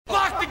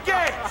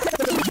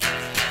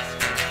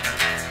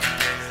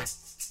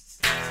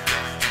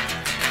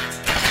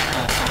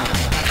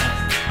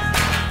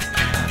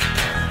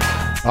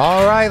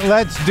All right,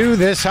 let's do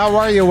this. How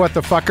are you, what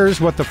the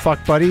fuckers, what the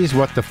fuck buddies,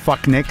 what the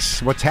fuck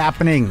nicks? What's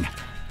happening?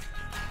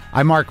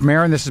 I'm Marc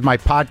Maron. This is my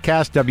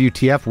podcast,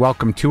 WTF.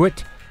 Welcome to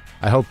it.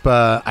 I hope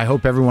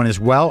everyone is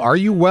well. Are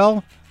you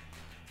well?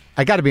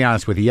 I got to be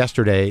honest with you.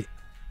 Yesterday,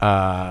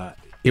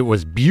 it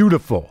was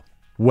beautiful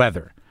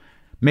weather.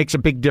 Makes a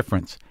big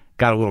difference.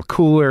 Got a little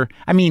cooler.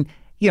 I mean,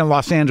 you know,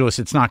 Los Angeles,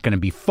 it's not going to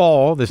be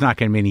fall. There's not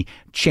going to be any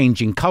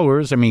changing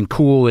colors. I mean,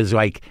 cool is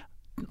like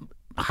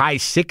high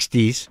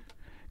 60s.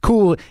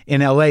 Cool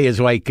in LA is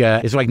like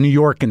New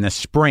York in the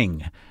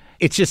spring.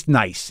 It's just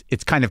nice.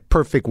 It's kind of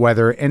perfect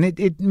weather, and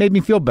it made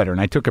me feel better.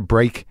 And I took a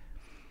break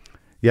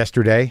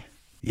yesterday.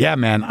 Yeah,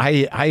 man,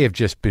 I have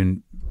just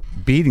been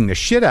beating the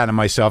shit out of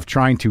myself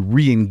trying to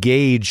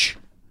re-engage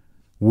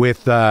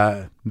with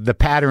the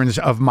patterns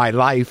of my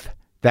life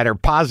that are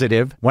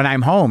positive when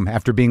I'm home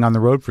after being on the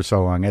road for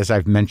so long. As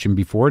I've mentioned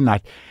before,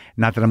 not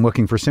that I'm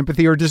looking for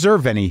sympathy or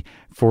deserve any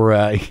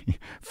for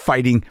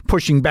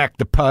pushing back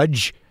the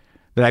pudge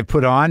that I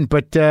put on,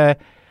 but I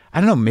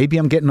don't know, maybe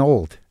I'm getting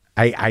old.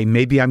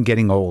 Maybe I'm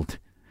getting old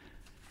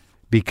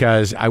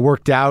because I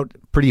worked out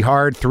pretty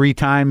hard 3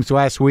 times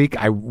last week.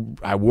 I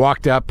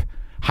walked up,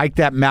 hiked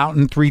that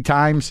mountain 3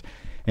 times,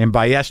 and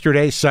by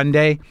yesterday,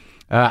 Sunday,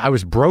 I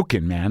was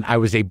broken, man. I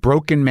was a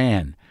broken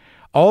man.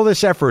 All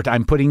this effort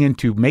I'm putting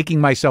into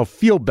making myself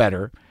feel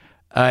better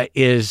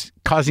is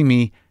causing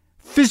me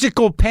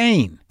physical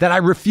pain that I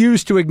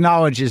refuse to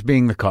acknowledge as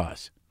being the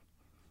cause.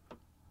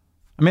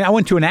 I mean, I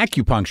went to an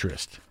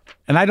acupuncturist,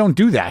 and I don't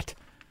do that.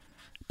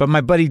 But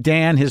my buddy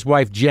Dan, his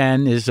wife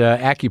Jen, is an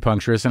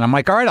acupuncturist, and I'm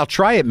like, all right, I'll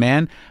try it,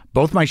 man.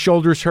 Both my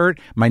shoulders hurt,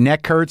 my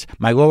neck hurts,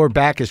 my lower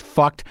back is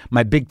fucked,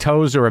 my big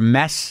toes are a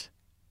mess.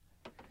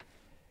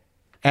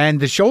 And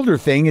the shoulder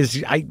thing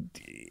is,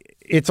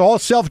 it's all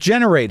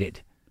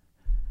self-generated.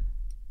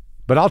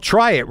 But I'll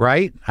try it,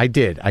 right? I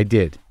did.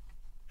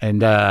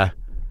 And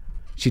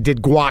she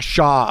did gua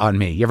sha on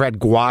me. You ever had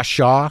gua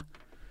sha?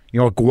 You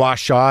know what gua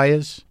sha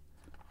is?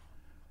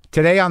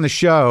 Today on the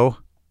show,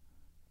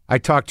 I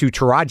talked to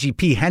Taraji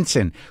P.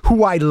 Henson,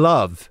 who I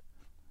love.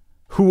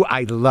 Who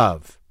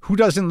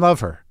doesn't love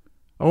her?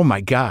 Oh,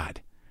 my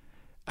God.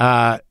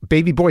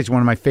 Baby Boy is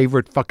one of my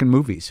favorite fucking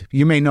movies.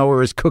 You may know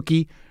her as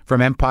Cookie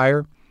from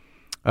Empire,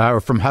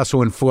 or from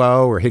Hustle and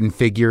Flow, or Hidden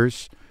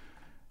Figures.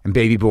 And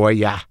Baby Boy,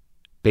 yeah,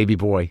 Baby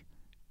Boy.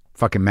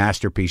 Fucking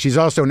masterpiece. She's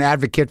also an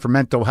advocate for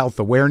mental health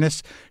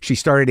awareness. She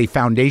started a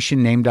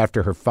foundation named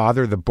after her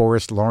father, the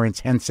Boris Lawrence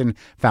Henson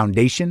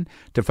Foundation,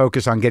 to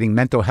focus on getting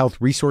mental health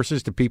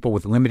resources to people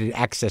with limited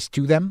access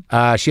to them.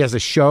 She has a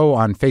show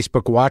on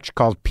Facebook Watch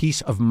called Peace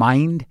of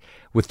Mind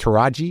with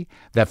Taraji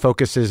that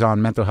focuses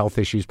on mental health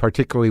issues,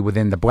 particularly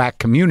within the Black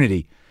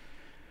community.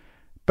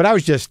 But I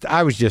was just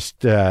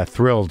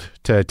thrilled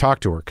to talk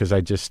to her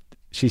because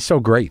she's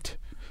so great.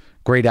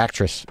 Great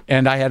actress.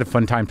 And I had a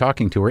fun time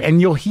talking to her. And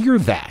you'll hear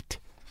that.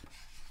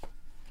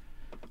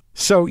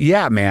 So,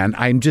 yeah, man,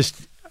 I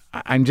guess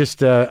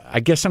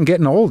I'm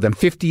getting old. I'm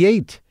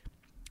 58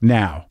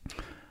 now.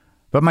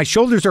 But my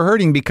shoulders are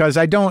hurting because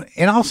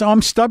and also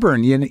I'm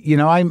stubborn. You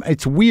know,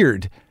 it's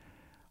weird.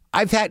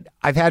 I've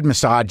had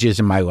massages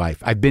in my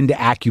life. I've been to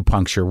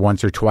acupuncture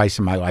once or twice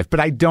in my life, but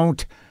I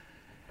don't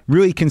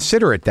really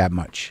consider it that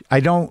much. I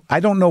don't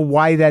know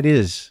why that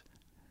is.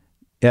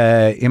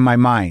 In my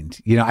mind,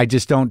 you know, I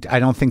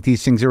don't think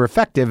these things are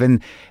effective,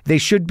 and they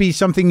should be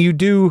something you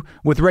do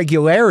with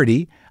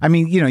regularity. I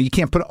mean, you know, you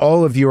can't put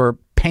all of your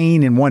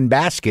pain in one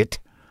basket,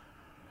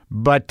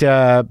 but you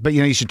know,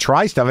 you should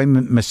try stuff. I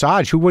mean,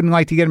 massage. Who wouldn't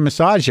like to get a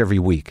massage every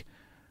week?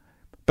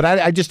 But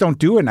I just don't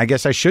do it, and I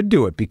guess I should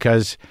do it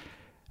because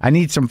I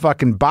need some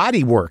fucking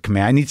body work,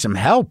 man. I need some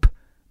help.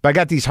 But I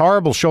got these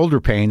horrible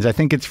shoulder pains. I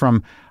think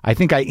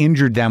I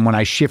injured them when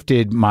I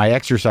shifted my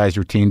exercise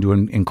routine to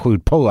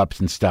include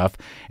pull-ups and stuff.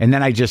 And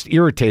then I just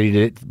irritated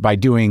it by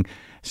doing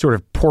sort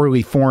of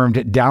poorly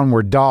formed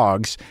downward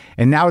dogs.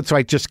 And now it's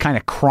like just kind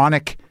of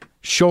chronic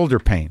shoulder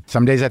pain.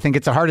 Some days I think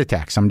it's a heart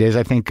attack. Some days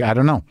I think, I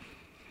don't know.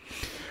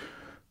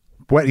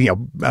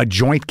 A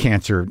joint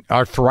cancer,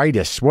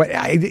 arthritis,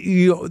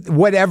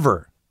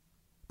 whatever.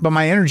 But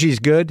my energy is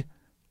good.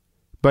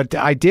 But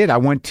I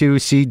went to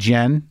see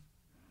Jen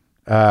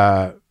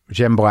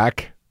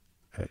Black.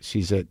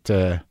 She's at,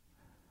 I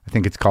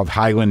think it's called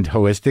Highland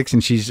Holistics,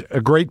 and she's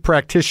a great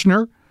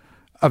practitioner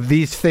of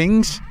these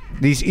things,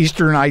 these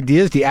Eastern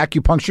ideas, the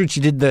acupuncture. She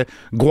did the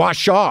gua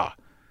sha,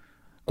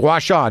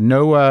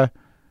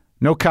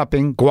 no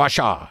cupping, gua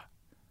sha.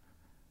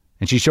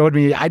 And she showed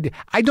me,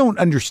 I don't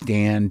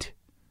understand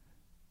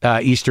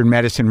Eastern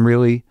medicine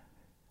really.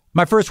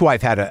 My first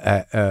wife had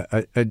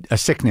a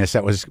sickness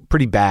that was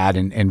pretty bad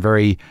and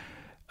very,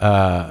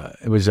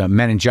 it was a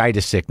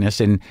meningitis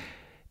sickness.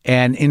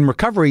 And in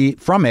recovery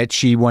from it,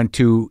 she went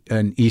to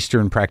an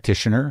Eastern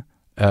practitioner,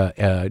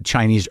 a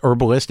Chinese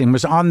herbalist, and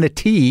was on the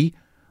tea,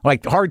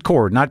 like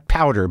hardcore, not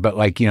powder, but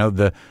like, you know,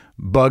 the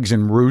bugs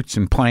and roots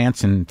and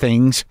plants and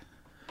things.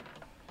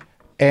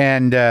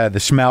 And the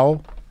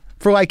smell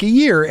for like a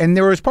year. And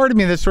there was part of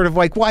me that's sort of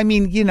like, well, I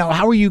mean, you know,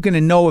 how are you going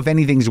to know if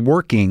anything's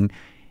working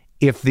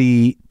if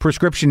the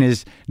prescription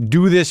is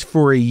do this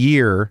for a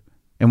year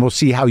and we'll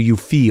see how you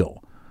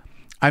feel.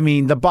 I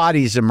mean, the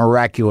body's a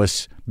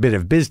miraculous bit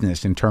of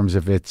business in terms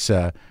of its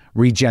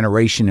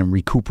regeneration and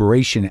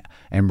recuperation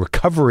and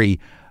recovery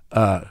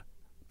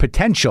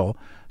potential.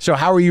 So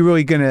how are you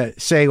really going to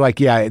say, like,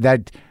 yeah,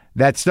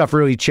 that stuff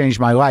really changed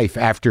my life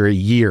after a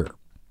year?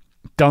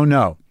 Don't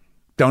know.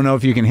 Don't know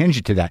if you can hinge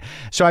it to that.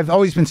 So I've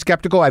always been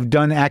skeptical. I've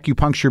done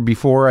acupuncture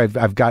before.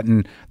 I've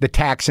gotten the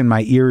tacks in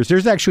my ears.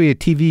 There's actually a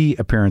TV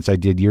appearance I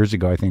did years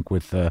ago, I think,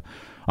 with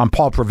on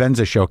Paul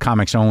Provenza's show,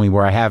 Comics Only,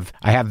 where I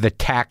have the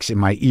tacks in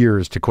my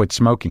ears to quit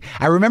smoking.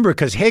 I remember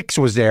because Hicks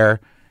was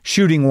there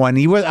shooting one.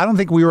 I don't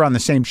think we were on the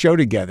same show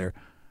together,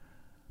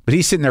 but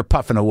he's sitting there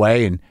puffing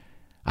away, and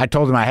I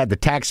told him I had the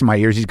tacks in my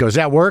ears. He goes, "Does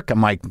that work?"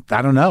 I'm like,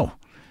 "I don't know.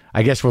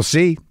 I guess we'll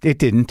see." It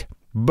didn't,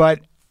 but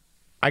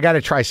I got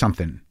to try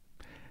something.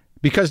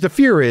 Because the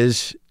fear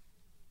is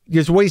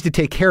there's ways to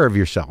take care of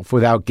yourself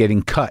without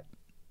getting cut,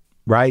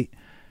 right?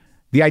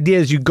 The idea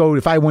is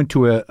if I went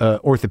to a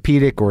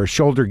orthopedic or a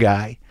shoulder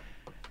guy,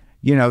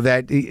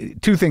 that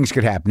two things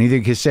could happen. Either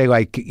you could say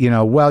like,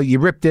 well, you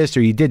ripped this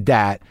or you did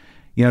that,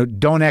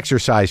 don't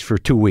exercise for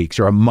 2 weeks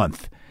or a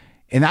month.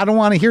 And I don't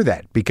want to hear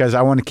that because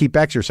I want to keep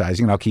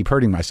exercising and I'll keep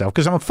hurting myself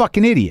because I'm a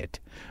fucking idiot.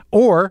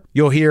 Or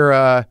you'll hear,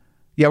 we're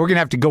going to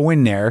have to go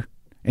in there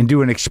and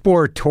do an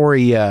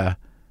exploratory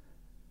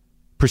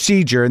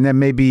procedure, and then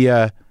maybe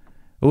a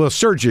little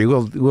surgery, a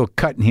little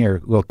cut in here,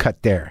 a little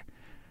cut there.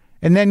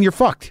 And then you're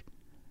fucked.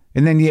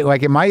 And then,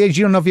 at my age,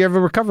 you don't know if you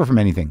ever recover from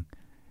anything.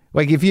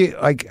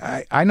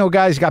 I know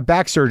guys got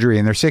back surgery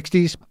in their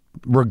 60s,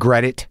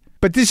 regret it.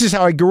 But this is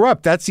how I grew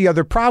up. That's the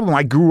other problem.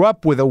 I grew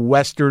up with a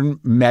Western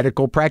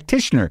medical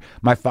practitioner.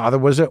 My father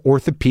was an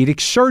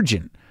orthopedic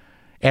surgeon.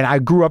 And I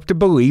grew up to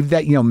believe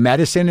that,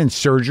 medicine and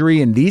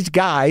surgery and these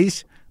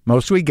guys,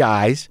 mostly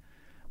guys,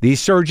 these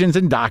surgeons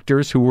and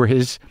doctors who were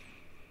his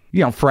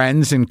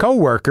friends and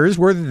coworkers,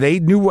 they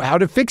knew how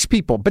to fix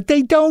people, but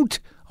they don't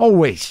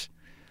always.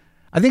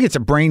 I think it's a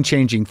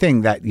brain-changing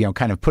thing that,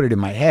 kind of put it in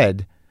my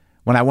head.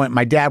 When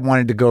my dad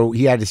wanted to go,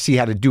 he had to see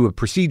how to do a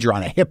procedure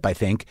on a hip, I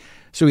think.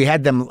 So he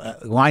had them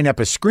line up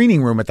a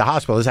screening room at the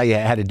hospital. This is how you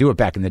had to do it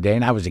back in the day,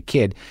 and I was a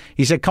kid.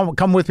 He said,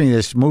 come with me to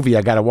this movie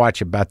I got to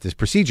watch about this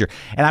procedure.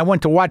 And I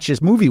went to watch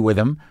this movie with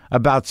him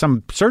about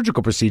some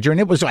surgical procedure, and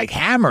it was like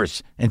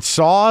hammers and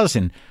saws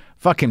and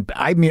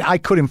I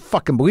couldn't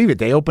fucking believe it.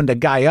 They opened a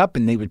guy up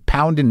and they were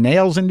pounding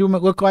nails into him,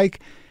 it looked like.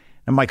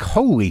 I'm like,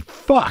 holy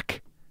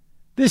fuck.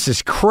 This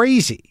is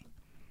crazy.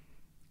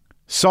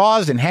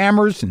 Saws and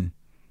hammers and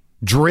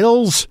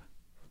drills.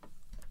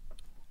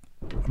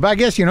 But I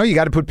guess, you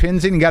got to put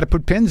pins in,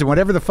 and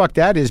whatever the fuck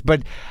that is.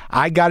 But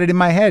I got it in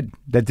my head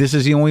that this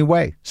is the only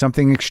way.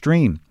 Something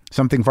extreme,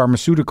 something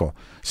pharmaceutical,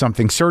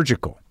 something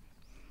surgical.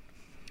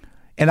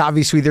 And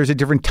obviously there's a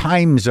different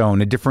time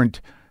zone, a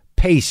different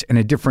pace and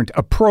a different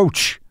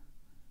approach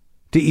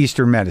to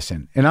Eastern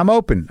medicine. And I'm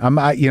open.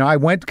 I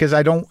went because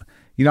I don't,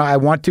 I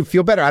want to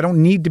feel better. I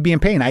don't need to be in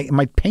pain.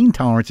 My pain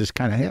tolerance is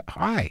kind of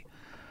high,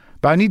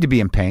 but I need to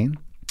be in pain.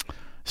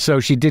 So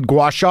she did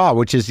gua sha,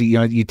 which is,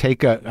 you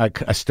take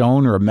a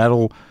stone or a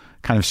metal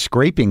kind of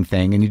scraping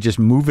thing and you just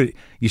move it.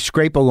 You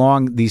scrape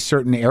along these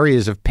certain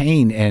areas of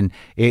pain and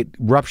it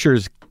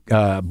ruptures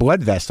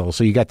blood vessels.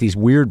 So you got these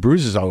weird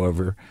bruises all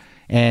over.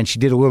 And she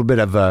did a little bit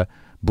of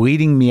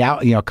bleeding me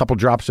out, a couple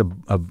drops of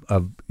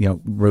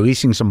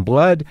releasing some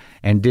blood,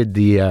 and did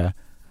the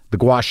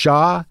gua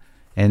sha,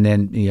 and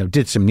then,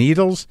 did some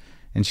needles.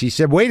 And she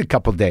said, wait a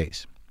couple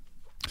days.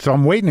 So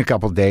I'm waiting a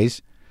couple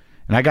days,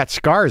 and I got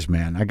scars,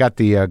 man. I got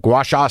the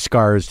gua sha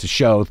scars to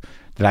show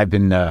that I've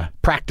been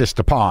practiced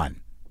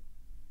upon.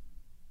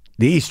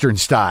 The Eastern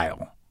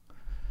style.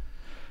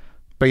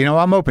 But,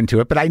 I'm open to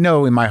it. But I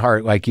know in my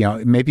heart,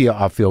 maybe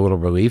I'll feel a little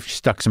relief.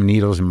 Stuck some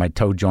needles in my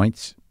toe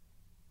joints.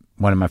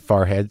 One in my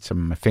forehead, some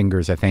of my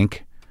fingers, I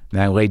think. And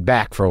I laid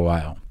back for a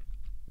while.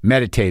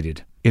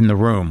 Meditated in the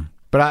room.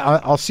 But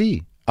I'll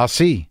see. I'll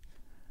see.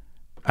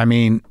 I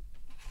mean,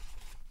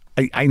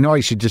 I know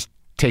I should just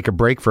take a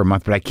break for a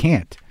month, but I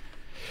can't.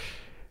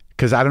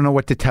 Because I don't know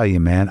what to tell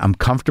you, man. I'm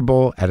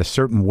comfortable at a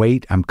certain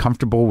weight. I'm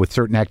comfortable with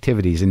certain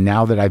activities. And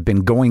now that I've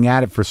been going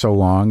at it for so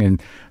long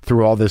and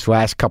through all this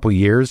last couple of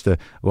years, the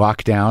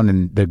lockdown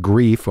and the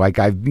grief,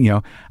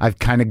 I've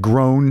kind of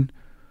grown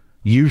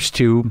used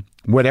to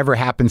whatever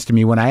happens to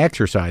me when I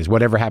exercise,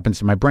 whatever happens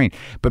to my brain.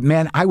 But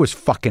man, I was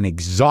fucking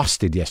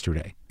exhausted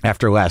yesterday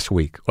after last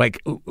week,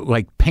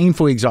 like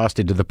painfully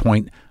exhausted to the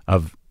point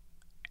of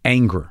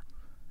anger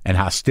and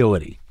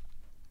hostility.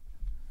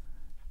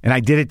 And I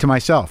did it to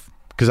myself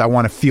because I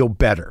want to feel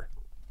better.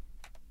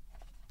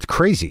 It's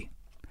crazy.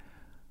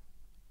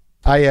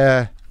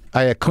 I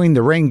cleaned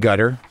the rain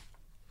gutter.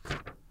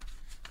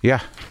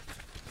 Yeah.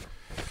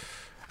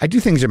 I do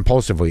things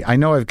impulsively. I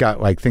know I've got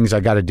things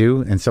I got to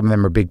do, and some of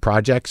them are big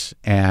projects.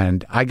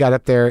 And I got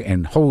up there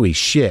and holy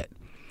shit,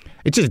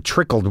 it just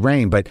trickled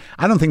rain. But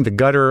I don't think the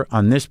gutter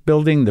on this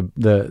building,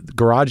 the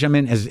garage I'm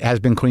in, has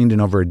been cleaned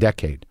in over a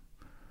decade.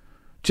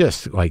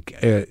 Just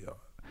it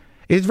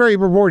It's very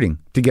rewarding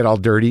to get all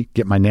dirty,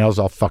 get my nails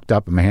all fucked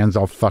up and my hands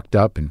all fucked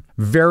up, and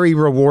very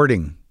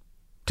rewarding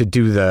to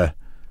do the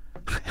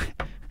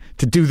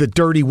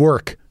dirty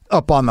work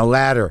up on the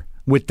ladder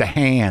with the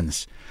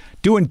hands.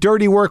 Doing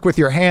dirty work with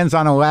your hands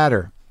on a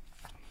ladder.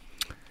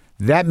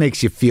 That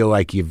makes you feel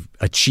like you've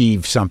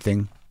achieved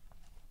something.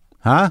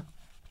 Huh?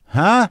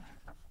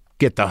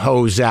 Get the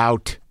hose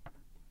out.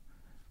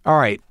 All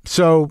right.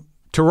 So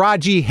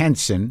Taraji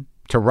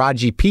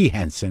P.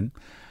 Henson,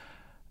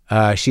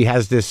 she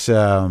has this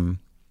second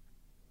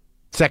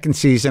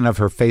season of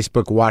her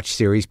Facebook Watch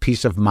series,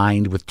 Peace of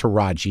Mind with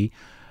Taraji,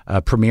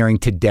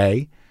 premiering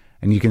today.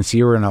 And you can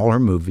see her in all her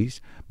movies.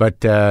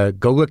 But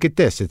go look at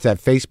this. It's at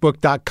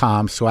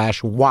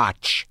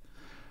facebook.com/watch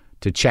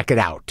to check it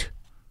out.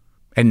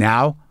 And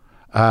now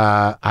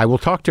I will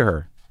talk to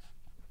her.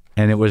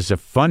 And it was a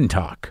fun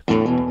talk.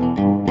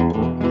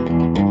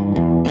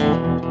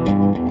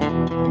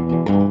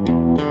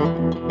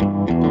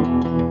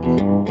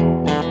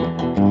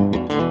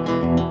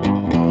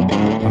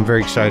 I'm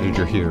very excited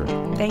you're here.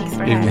 Thanks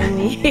for having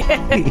me.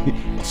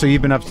 So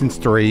you've been up since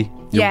 3.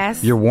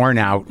 Yes. You're worn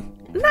out.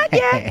 Not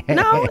yet.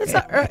 No,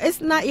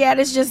 it's not yet.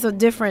 It's just a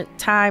different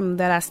time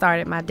that I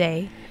started my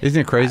day.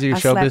 Isn't it crazy, your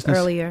show slept business?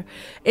 Earlier.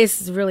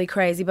 It's really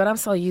crazy, but I'm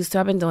so used to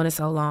it. I've been doing it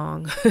so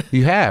long.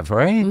 You have,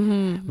 right?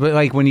 Mm-hmm. But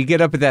like when you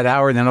get up at that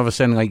hour and then all of a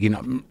sudden, like,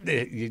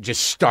 you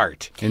just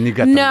start. And you've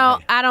got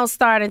I don't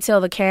start until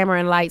the camera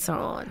and lights are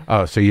on.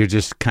 Oh, so you're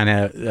just kind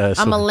of...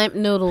 I'm a limp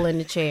noodle in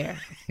the chair.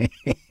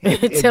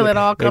 Until it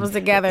all comes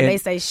together and they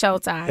say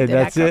showtime. And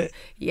that's it?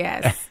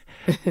 Yes.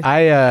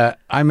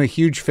 I'm a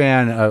huge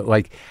fan of,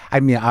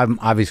 I'm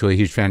obviously a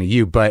huge fan of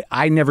you, but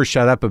I never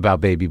shut up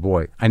about Baby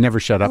Boy. I never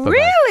shut up about it.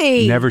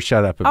 Really? Never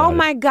shut up about it. Oh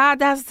my God,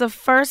 that's the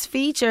first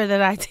feature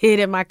that I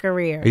did in my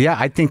career. Yeah,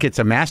 I think it's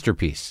a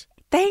masterpiece.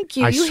 Thank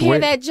you. You hear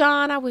that,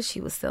 John? I wish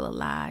he was still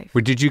alive.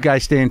 Well, did you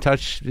guys stay in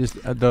touch your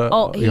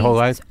whole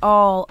life?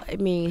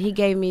 He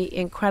gave me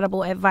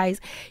incredible advice.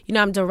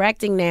 I'm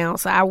directing now,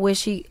 so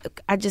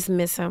I just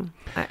miss him.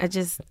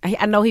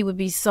 I know he would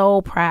be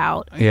so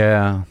proud.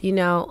 Yeah.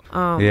 Yeah.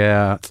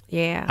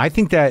 I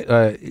think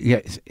that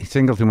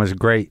Singleton was a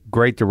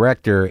great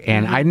director,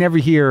 and I never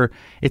hear,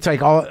 it's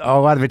like a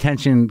lot of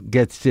attention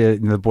gets to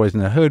the Boys in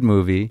the Hood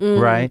movie,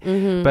 right?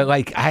 Mm-hmm. But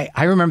like,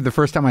 I remember the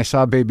first time I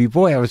saw Baby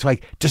Boy, I was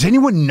like, does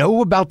anyone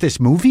know about this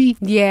movie?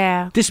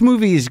 Yeah. This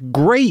movie is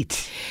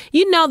great.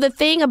 The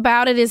thing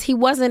about it is he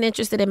wasn't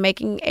interested in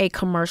making a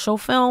commercial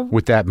film.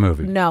 With that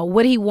movie? No.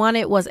 What he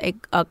wanted was a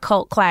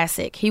cult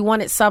classic. He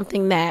wanted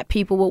something that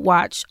people would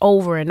watch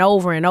over and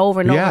over and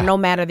over and over, no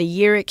matter the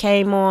year it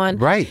came on.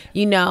 Right.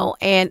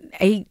 And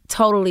he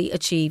totally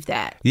achieved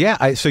that.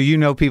 Yeah. So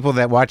people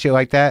that watch it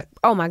like that?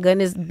 Oh my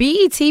goodness.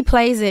 BET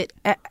plays it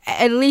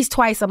at least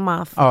twice a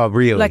month. Oh,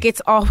 really? Like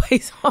it's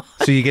always on.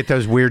 So you get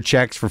those weird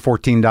checks for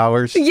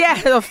 $14? Yeah,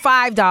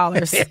 $5.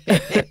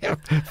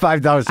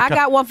 $5. I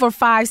got one for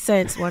 5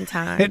 cents one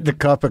time. The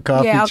cup of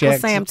coffee checks. Yeah,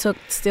 checks. Uncle Sam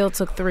still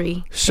took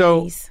 3.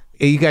 So days.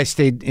 You guys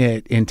stayed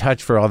in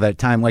touch for all that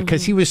time,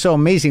 because he was so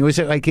amazing. Was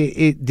it like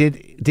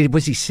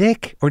was he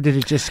sick or did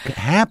it just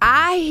happen?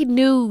 I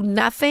knew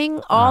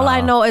nothing. All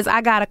I know is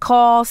I got a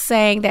call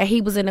saying that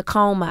he was in a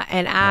coma,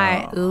 and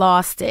I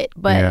lost it.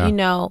 But I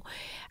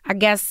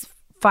guess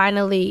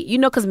finally,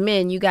 because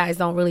men, you guys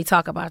don't really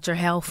talk about your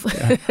health.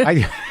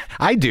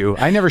 I do.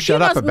 I never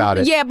shut up about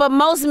it. Yeah, but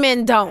most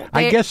men don't.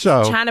 They're I guess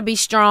so. Trying to be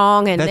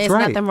strong, and there's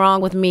nothing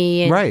wrong with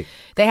me. And right.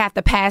 They have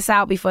to pass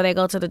out before they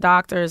go to the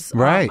doctors.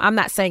 Right. I'm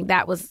not saying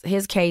that was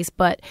his case,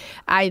 but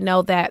I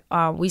know that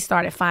we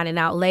started finding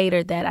out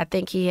later that I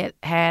think he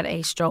had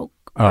a stroke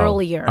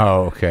earlier.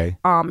 Oh, okay.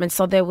 And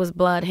so there was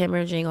blood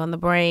hemorrhaging on the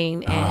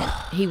brain, and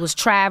he was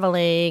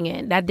traveling,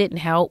 and that didn't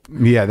help.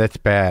 Yeah, that's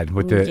bad.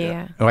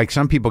 Like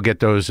some people get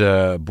those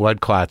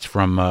blood clots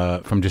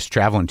from just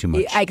traveling too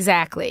much.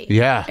 Exactly.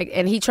 Yeah.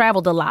 And he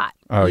traveled a lot.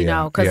 Oh,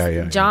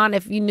 because John,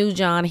 if you knew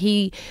John,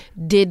 he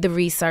did the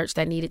research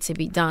that needed to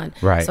be done.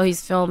 Right. So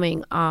he's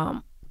filming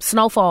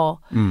Snowfall,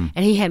 and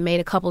he had made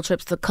a couple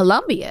trips to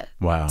Colombia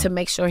to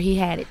make sure he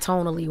had it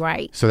tonally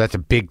right. So that's a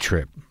big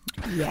trip.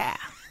 Yeah.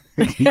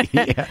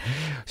 Yeah.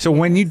 So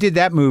when you did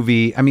that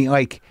movie,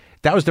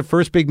 that was the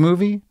first big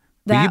movie?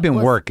 But you've been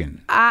working.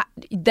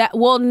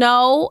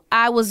 No,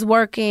 I was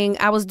working.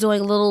 I was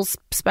doing little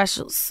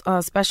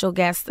special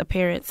guest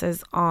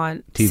appearances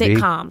on TV?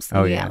 Sitcoms.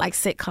 Oh, yeah. Like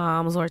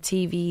sitcoms or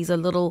TVs or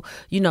little,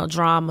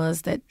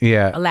 dramas that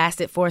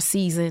lasted for a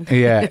season.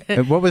 Yeah.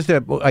 What was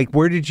that?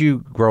 Where did you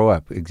grow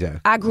up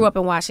exactly? I grew up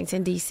in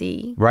Washington,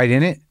 D.C. Right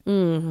in it?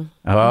 Mm-hmm.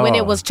 Oh. When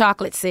it was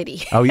Chocolate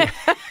City. Oh, yeah.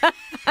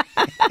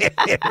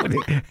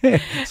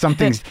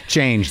 Something's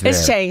changed there.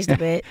 It's changed a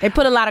bit. They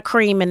put a lot of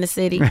cream in the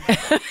city.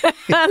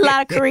 A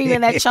lot of cream in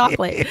that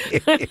chocolate.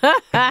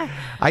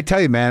 I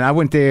tell you, man, I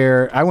went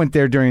there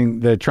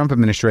during the Trump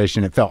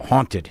administration. It felt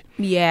haunted.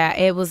 Yeah,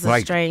 it was a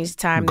strange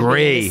time to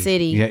be in the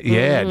city.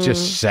 Yeah,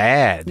 just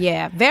sad.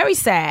 Yeah, very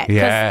sad.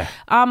 Yeah.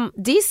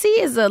 DC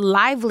is a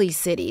lively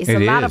city. It's a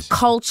lot of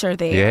culture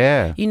there.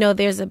 Yeah. You know,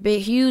 there's a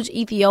huge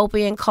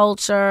Ethiopian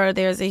culture.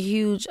 There's a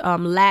huge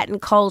Latin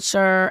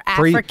culture,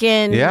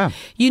 African. Yeah.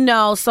 You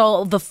know,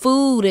 so the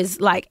food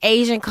is like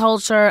Asian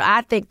culture.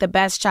 I think the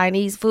best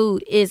Chinese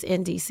food is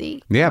in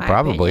DC. Yeah,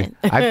 probably.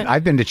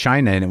 I've been to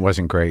China and it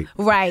wasn't great.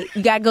 Right.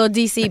 You got to go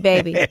DC,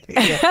 baby.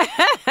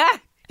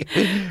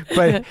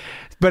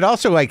 But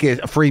also like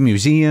free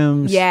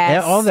museums,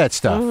 all that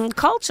stuff.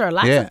 Culture,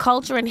 lots of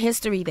culture and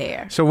history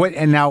there. So what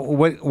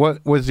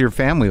was your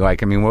family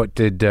like? I mean, what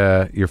did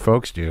your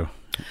folks do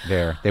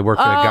there? They work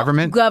for the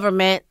government?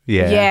 Government.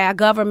 Yeah,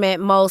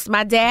 government most.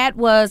 My dad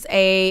was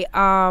a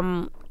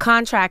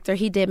contractor.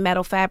 He did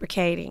metal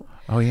fabricating.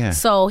 Oh, yeah.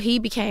 So he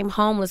became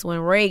homeless when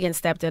Reagan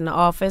stepped into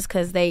office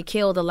because they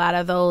killed a lot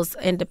of those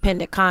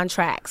independent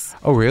contracts.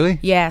 Oh, really?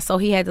 Yeah, so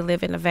he had to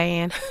live in a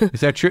van. Is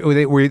that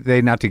true? Were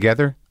they not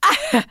together?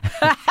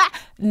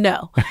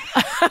 No.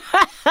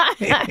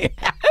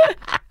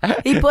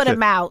 He put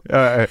him out.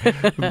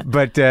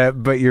 But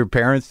your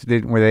parents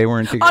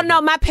weren't together? Oh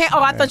no, my parents.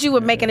 Oh, I thought you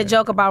were making a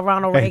joke about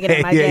Ronald Reagan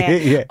and my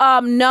dad.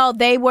 No,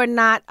 they were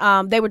not.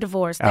 They were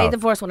divorced. They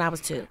divorced when I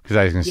was 2. Because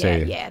I was going to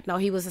say. Yeah. No,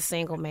 he was a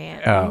single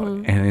man.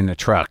 Oh, and in a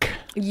truck.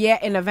 Yeah,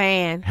 in a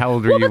van. How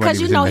old were you when he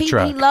was in the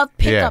truck? He loved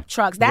pickup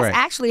trucks. That's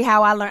actually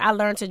how I learned. I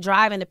learned to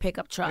drive in a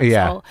pickup truck.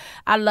 Yeah. So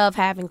I love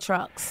having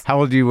trucks. How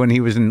old were you when he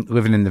was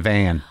living in the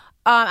van?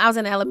 I was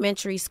in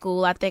elementary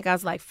school. I think I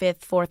was like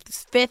fifth or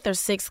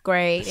sixth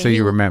grade. So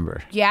you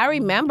remember? Yeah, I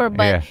remember.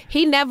 But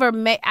he never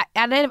made.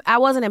 I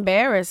wasn't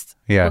embarrassed.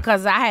 Yeah.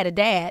 Because I had a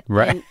dad.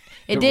 Right. And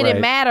it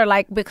didn't matter,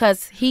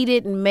 because he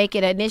didn't make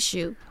it an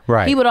issue.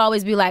 Right. He would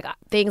always be like,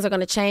 things are going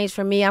to change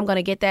for me. I'm going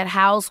to get that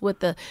house with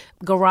the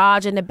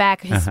garage in the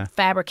back. He's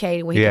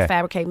fabricating, where he could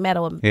fabricate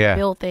metal and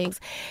build things.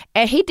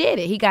 And he did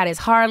it. He got his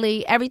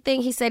Harley.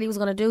 Everything he said he was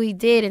going to do, he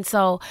did. And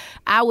so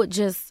I would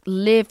just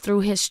live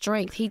through his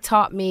strength. He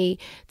taught me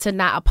to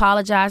not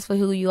apologize for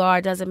who you are.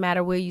 It doesn't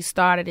matter where you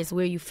started. It's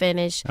where you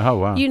finish. Oh,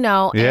 wow. You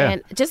know,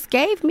 and just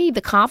gave me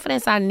the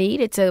confidence I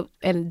needed to,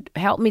 and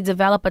helped me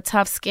develop a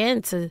tough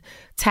skin to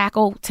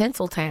tackle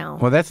Tinseltown.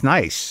 Well, that's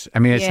nice. I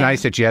mean, it's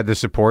nice that you had the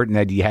support and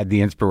that you had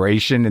the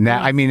inspiration and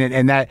that, I mean,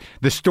 and that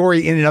the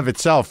story in and of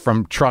itself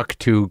from truck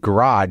to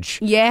garage.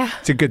 Yeah.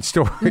 It's a good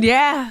story.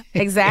 Yeah,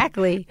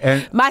 exactly.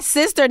 And my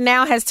sister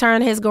now has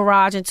turned his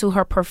garage into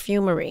her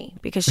perfumery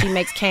because she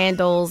makes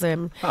candles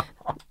and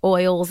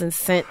oils and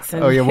scents.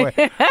 And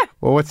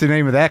well, what's the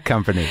name of that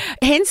company?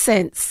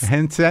 Henson's.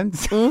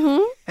 Henson's?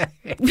 Mm-hmm.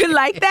 You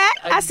like that?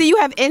 I see you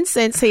have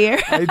incense here.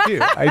 I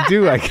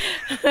do.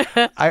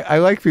 I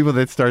like people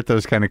that start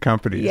those kind of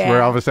companies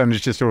where all of a sudden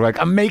it's just sort of like,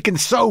 I'm making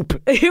soap.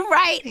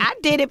 Right. I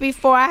did it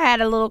before. I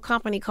had a little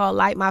company called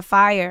Light My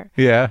Fire.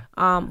 Yeah.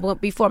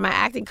 Before my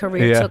acting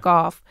career took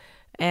off.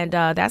 And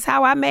that's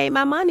how I made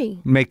my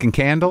money. Making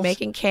candles?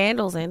 Making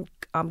candles and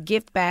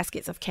gift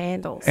baskets of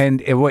candles.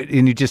 And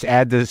you just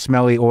add the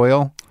smelly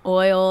oil?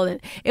 Oil.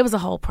 And it was a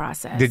whole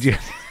process. Did you?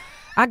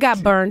 I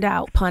got burned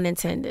out, pun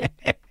intended.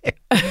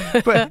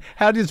 But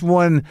how does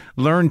one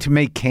learn to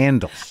make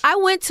candles? I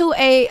went to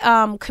a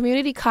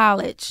community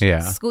college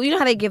school. You know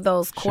how they give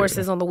those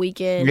courses on the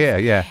weekends?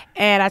 Yeah.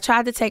 And I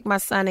tried to take my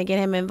son and get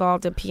him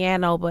involved in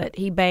piano, but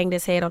he banged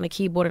his head on the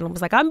keyboard and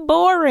was like, I'm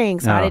boring.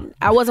 So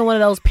I wasn't one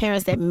of those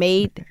parents that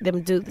made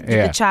them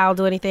the child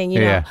do anything, you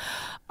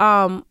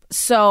know.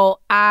 So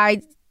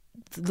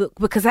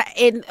because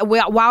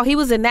while he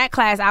was in that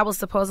class, I was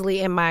supposedly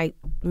in my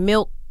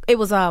milk.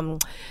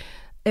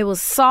 It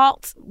was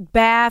salt,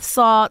 bath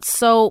salt,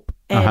 soap,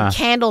 and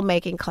candle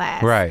making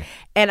class. Right.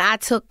 And I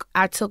took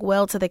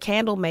well to the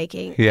candle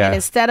making. Yeah. And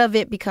instead of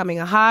it becoming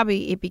a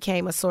hobby, it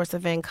became a source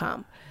of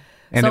income.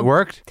 And it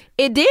worked?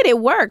 It did. It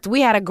worked. We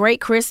had a great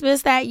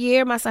Christmas that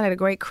year. My son had a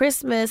great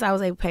Christmas. I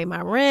was able to pay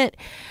my rent.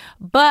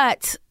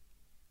 But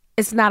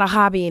it's not a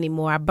hobby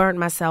anymore. I burnt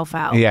myself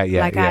out. Yeah.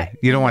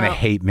 You don't want to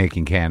hate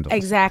making candles.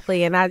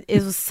 Exactly. And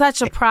it was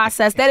such a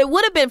process that it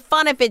would have been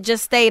fun if it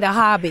just stayed a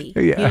hobby.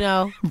 Yeah. You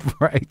know?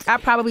 Right.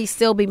 I'd probably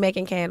still be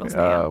making candles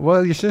now.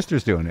 Well, your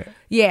sister's doing it.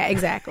 Yeah,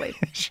 exactly.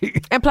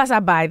 And plus I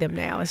buy them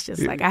now. It's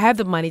just like I have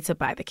the money to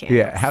buy the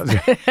candles.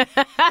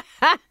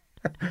 Yeah.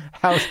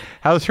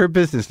 How's her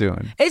business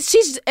doing?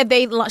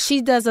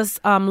 She does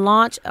a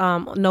launch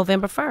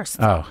November 1st.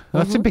 Oh,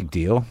 that's a big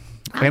deal.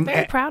 I'm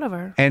very proud of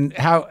her. And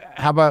how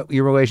about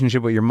your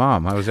relationship with your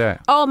mom? How was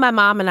that? Oh, my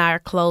mom and I are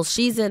close.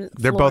 She's in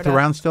They're Florida. both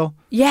around still?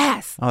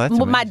 Yes. Oh, that's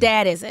amazing. My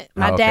dad isn't.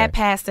 My dad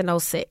passed in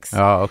 2006.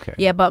 Oh, okay.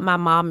 Yeah, but my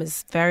mom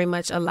is very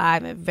much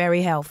alive and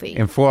very healthy.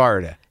 In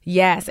Florida?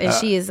 Yes, and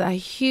she is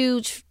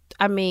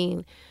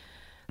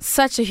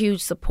such a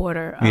huge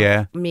supporter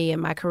of me and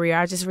my career.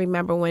 I just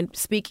remember when,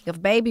 speaking of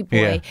baby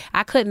boy,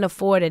 I couldn't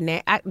afford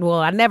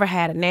I never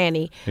had a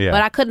nanny, but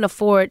I couldn't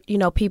afford,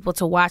 people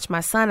to watch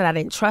my son, and I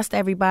didn't trust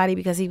everybody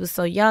because he was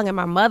so young. And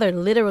my mother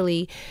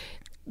literally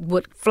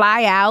would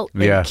fly out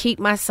and keep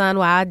my son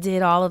while I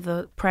did all of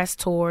the press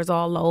tours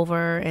all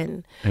over.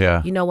 And,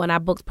 when I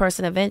booked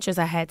Person Adventures,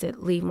 I had to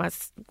leave I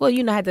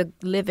had to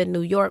live in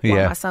New York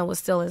while my son was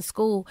still in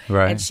school.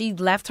 Right. And she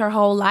left her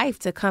whole life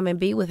to come and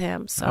be with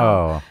him.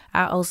 So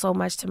I owe so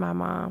much to my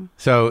mom.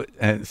 So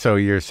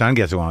your son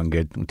gets along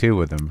good, too,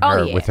 with him.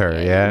 With her,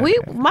 yeah?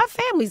 My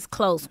family's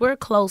close. We're a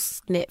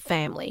close-knit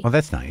family. Well,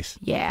 that's nice.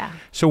 Yeah.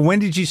 So when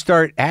did you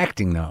start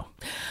acting, though?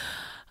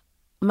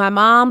 My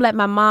mom let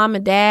my mom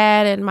and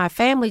dad and my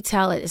family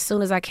tell it as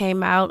soon as I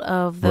came out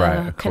of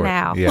the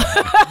canal.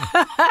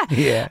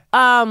 Yeah.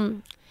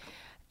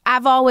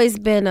 I've always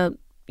been a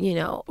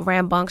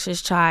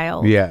rambunctious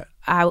child. Yeah.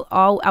 I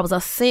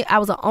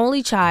was an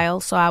only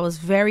child, so I was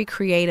very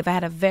creative. I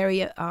had a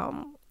very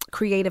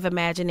creative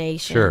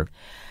imagination. Sure.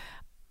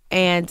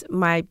 And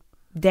my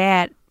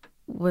dad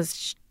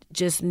was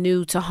just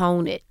new to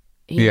hone it.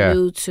 He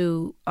knew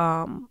to.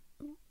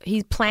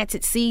 He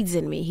planted seeds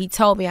in me. He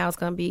told me I was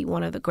going to be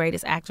one of the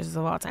greatest actresses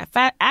of all time.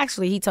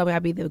 Actually, he told me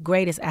I'd be the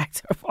greatest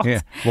actor of all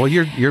time. Well,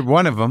 you're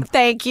one of them.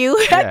 Thank you.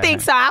 I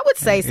think so. I would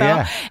say so.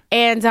 Yeah.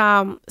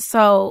 And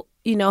so,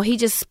 he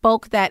just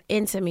spoke that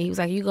into me. He was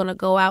like, you're going to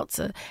go out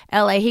to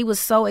L.A. He was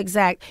so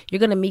exact. You're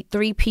going to meet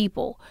 3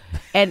 people.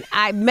 And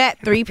I met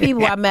 3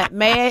 people. I met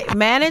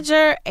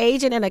manager,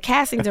 agent, and a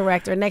casting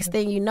director. Next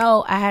thing you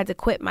know, I had to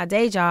quit my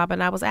day job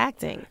and I was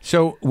acting.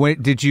 So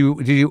where'd you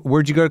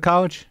go to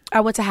college? I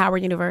went to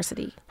Howard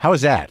University. How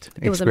was that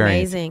experience? It was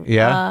amazing.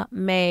 Yeah?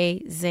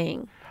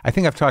 Amazing. I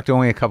think I've talked to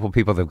only a couple of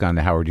people that have gone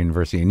to Howard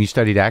University. And you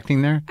studied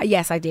acting there?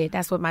 Yes, I did.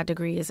 That's what my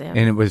degree is in.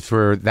 And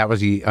that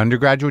was the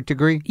undergraduate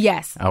degree?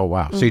 Yes. Oh,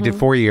 wow. So you did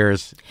 4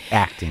 years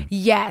acting?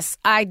 Yes,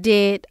 I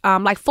did.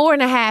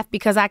 4.5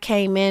 because I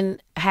came in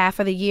half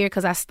of the year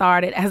because I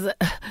started as an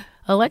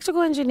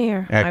electrical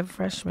engineer my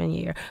freshman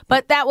year.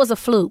 But that was a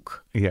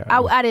fluke. Yeah.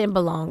 I didn't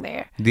belong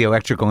there. The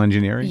electrical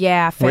engineering?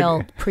 Yeah, I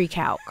failed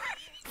pre-calc.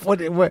 What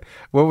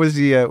was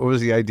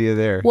the idea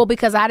there? Well,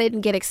 because I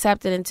didn't get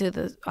accepted into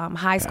the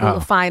High School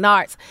of Fine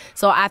Arts,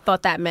 so I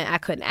thought that meant I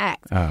couldn't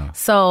act.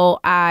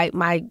 So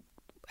my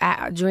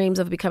dreams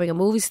of becoming a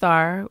movie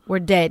star were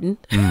deadened,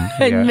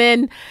 and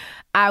then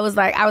I was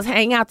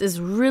hanging out with this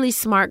really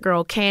smart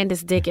girl,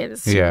 Candace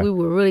Dickens. We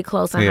were really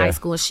close in high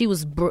school, and she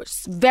was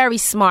very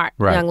smart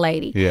young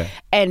lady,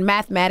 and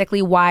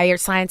mathematically wired,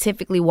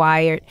 scientifically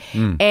wired,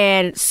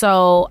 and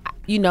so.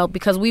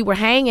 Because we were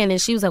hanging and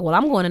she was like, well,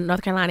 I'm going to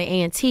North Carolina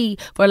A&T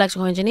for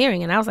electrical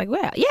engineering. And I was like,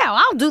 well, yeah,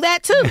 I'll do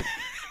that too.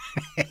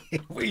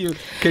 Were you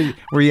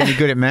any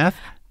good at math?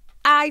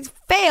 I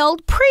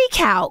failed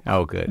pre-calc.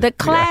 Oh, good. The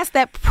class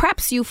that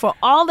preps you for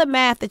all the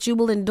math that you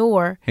will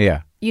endure.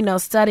 Yeah.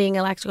 Studying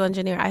electrical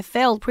engineering. I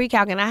failed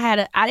pre-calc and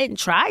I didn't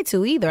try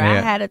to either.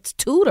 I had a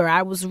tutor.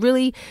 I was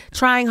really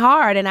trying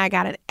hard and I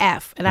got an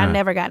F and I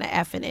never got an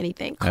F in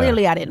anything.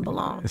 Clearly I didn't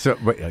belong. So,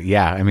 but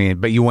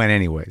you went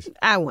anyways.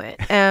 I went.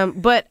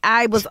 But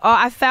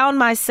I found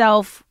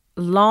myself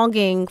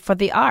longing for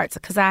the arts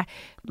because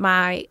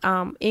my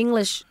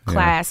English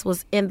class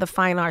was in the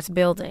Fine Arts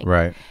building.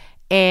 Right.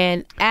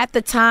 And at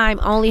the time,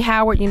 only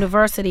Howard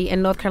University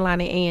and North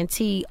Carolina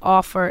A&T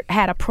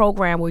had a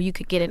program where you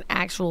could get an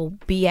actual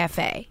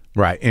BFA.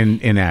 Right,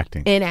 in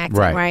acting. In acting,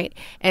 right.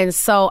 And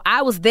so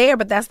I was there,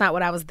 but that's not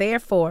what I was there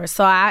for.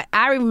 So I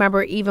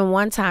remember even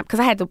one time, because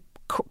I had to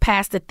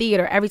pass the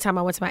theater every time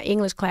I went to my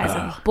English class,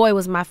 and boy,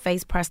 was my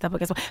face pressed up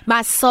against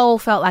my soul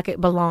felt like it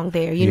belonged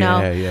there, you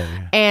know?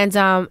 Yeah. And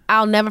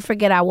I'll never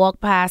forget, I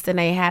walked past and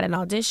they had an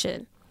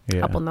audition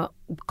up on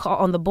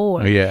the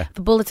board, the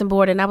bulletin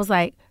board, and I was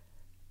like,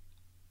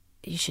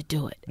 you should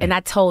do it. And I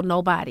told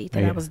nobody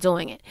that I was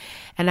doing it.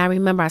 And I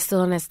remember I stood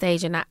on that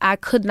stage and I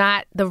could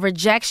not, the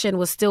rejection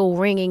was still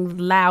ringing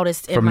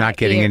loudest in my ear. From not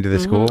getting into the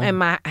school? And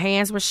my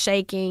hands were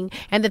shaking.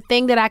 And the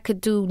thing that I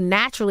could do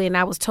naturally, and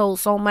I was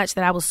told so much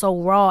that I was so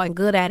raw and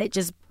good at it,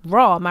 just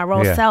raw, my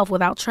raw self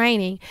without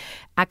training,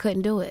 I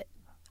couldn't do it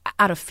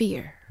out of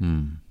fear.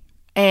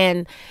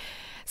 And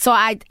so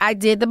I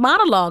did the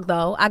monologue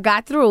though. I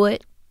got through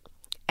it.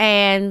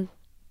 And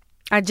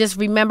I just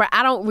remember,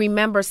 I don't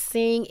remember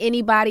seeing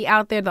anybody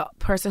out there, the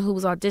person who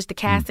was auditioning, the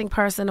casting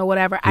person or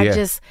whatever.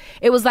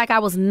 It was like I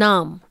was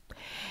numb.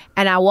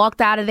 And I walked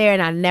out of there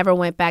and I never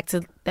went back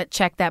to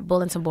check that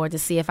bulletin board to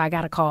see if I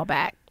got a call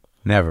back.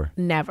 Never?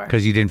 Never.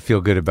 Because you didn't feel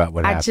good about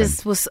what happened? I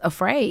just was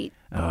afraid.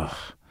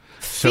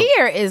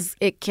 Fear is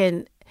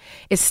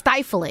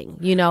stifling,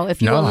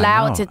 if you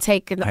allow it to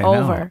take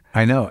over.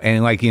 I know.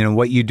 And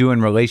what you do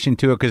in relation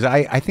to it, because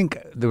I think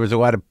there was a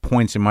lot of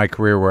points in my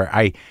career where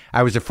I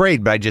was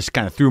afraid, but I just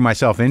kind of threw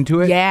myself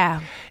into it.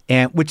 Yeah.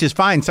 And which is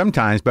fine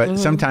sometimes, but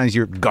sometimes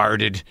you're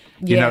guarded,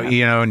 you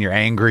know, and you're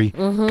angry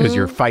because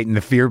you're fighting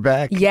the fear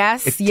back.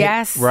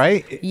 Yes.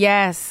 Right?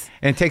 Yes.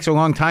 And it takes a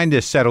long time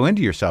to settle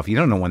into yourself. You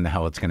don't know when the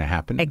hell it's going to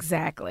happen.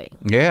 Exactly.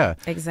 Yeah.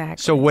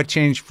 Exactly. So what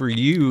changed for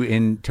you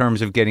in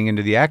terms of getting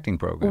into the acting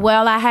program?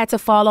 Well, I had to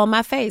fall all on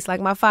my face.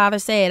 Like my father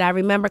said, I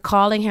remember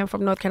calling him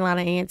from North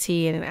Carolina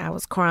A&T, and I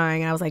was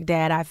crying. I was like,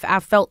 Dad, I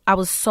felt I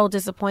was so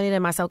disappointed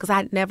in myself because I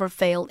had never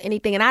failed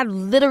anything. And I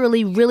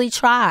literally really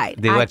tried.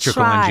 The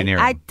electrical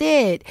engineering. I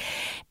did.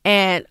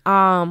 And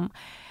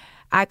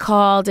I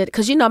called it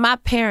because, my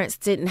parents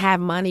didn't have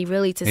money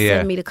really to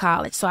send me to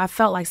college. So I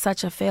felt like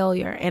such a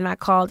failure. And I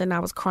called and I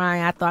was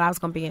crying. I thought I was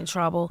going to be in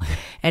trouble.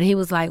 And he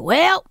was like,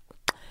 well,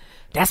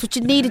 that's what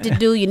you needed to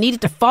do. You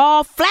needed to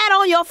fall flat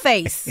on your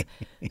face.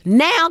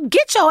 Now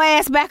get your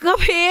ass back up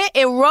here,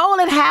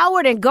 enroll at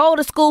Howard, and go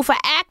to school for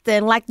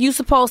acting like you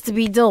supposed to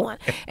be doing.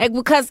 And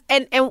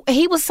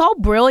he was so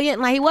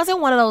brilliant. Like, he wasn't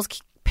one of those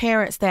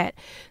parents that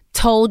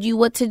told you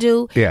what to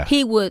do. Yeah.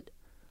 He would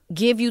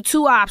give you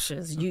two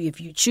options. If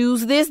you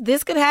choose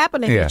this could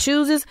happen. If you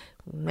choose this,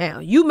 now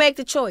you make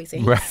the choice.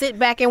 And he'd sit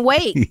back and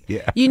wait.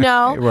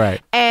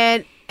 Right.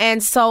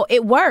 And so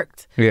it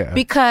worked. Yeah.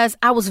 Because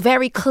I was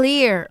very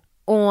clear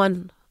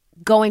on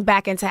going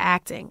back into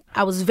acting.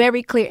 I was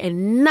very clear,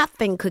 and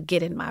nothing could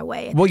get in my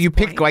way. Well, you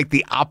picked like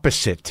the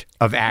opposite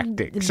of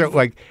acting. So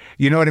like,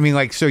 you know what I mean?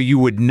 Like, so you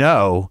would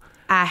know.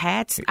 I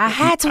had to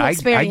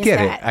experience I get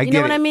that. It. You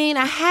know what I mean?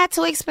 I had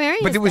to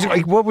experience But it was that.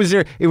 like, what was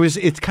there?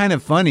 It's kind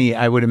of funny,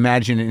 I would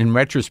imagine, in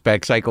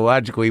retrospect,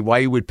 psychologically, why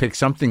you would pick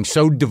something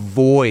so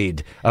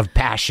devoid of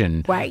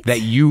passion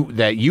that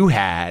you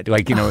had.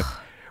 Like,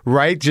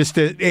 right?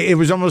 It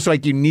was almost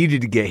like you needed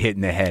to get hit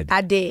in the head.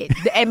 I did.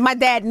 And my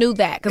dad knew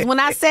that. Because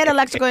when I said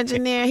electrical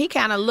engineer, he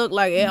kind of looked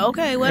like, yeah,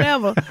 okay,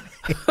 whatever.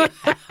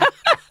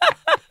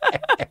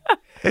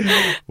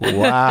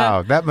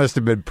 Wow, that must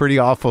have been pretty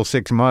awful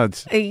 6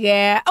 months.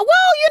 Yeah. Well,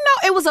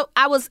 there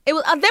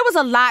was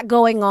a lot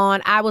going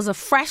on. I was a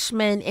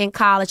freshman in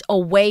college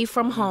away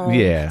from home.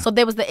 Yeah. So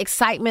there was the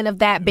excitement of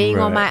that being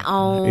on my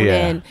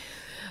own.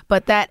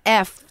 But that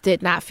F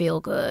did not feel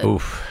good.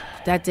 Oof.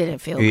 That didn't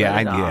feel good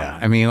at all. Yeah.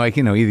 I mean, like,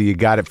 either you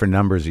got it for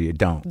numbers or you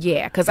don't.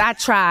 Yeah, because I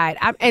tried.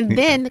 And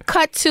then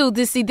cut to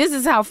this. See, this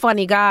is how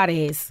funny God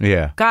is.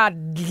 Yeah.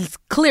 God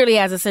clearly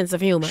has a sense of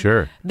humor.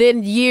 Sure.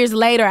 Then years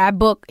later, I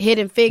book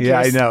Hidden Figures.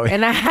 Yeah, I know.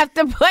 And I have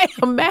to play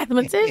a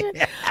mathematician.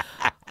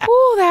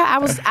 Ooh,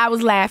 I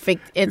was laughing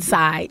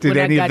inside. Did when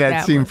any I got of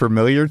that seem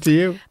familiar to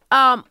you?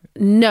 No.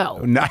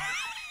 No.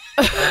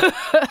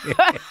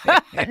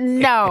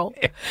 No.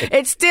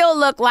 It still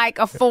looked like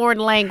a foreign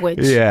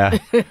language. Yeah.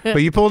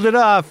 But you pulled it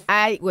off.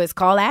 It was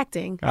called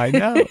acting. I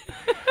know.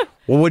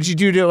 Well, what'd you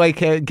do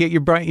to get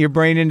your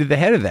brain into the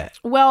head of that?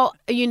 Well,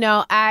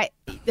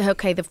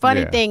 the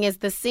funny thing is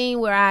the scene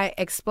where I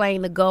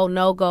explain the go,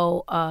 no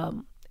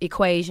go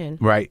equation.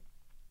 Right.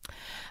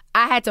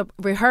 I had to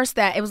rehearse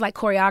that. It was like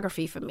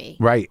choreography for me.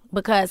 Right.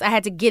 Because I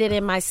had to get it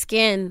in my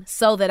skin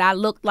so that I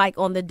looked like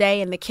on the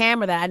day in the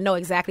camera that I know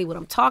exactly what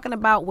I'm talking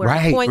about, where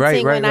I'm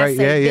pointing when I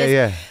say this.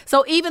 Yeah.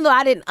 So even though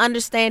I didn't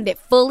understand it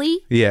fully,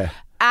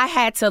 I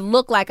had to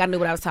look like I knew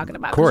what I was talking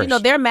about. Of course.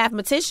 They're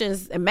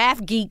mathemaicians and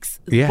math geeks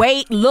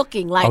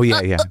looking like,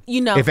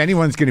 If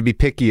anyone's going to be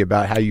picky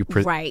about how you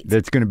present,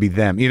 that's going to be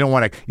them. You don't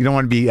want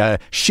to be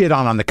shit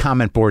on the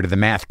comment board of the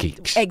math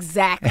geeks.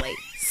 Exactly.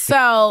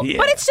 So,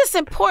 but it's just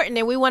important,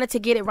 and we wanted to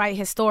get it right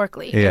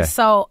historically. Yeah. And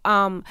so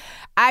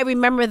I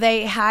remember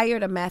they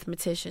hired a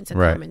mathematician to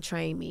come and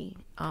train me.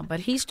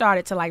 But he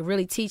started to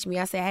really teach me.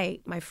 I said,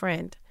 hey, my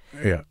friend,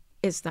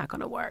 it's not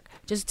going to work.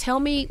 Just tell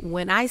me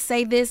when I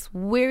say this,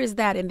 where is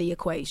that in the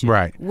equation?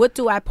 Right. What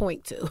do I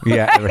point to?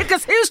 Yeah.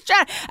 Because he was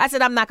trying. I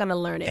said, I'm not going to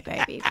learn it,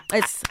 baby.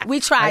 We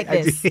tried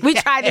this. We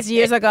tried this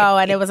years ago,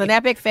 and it was an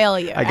epic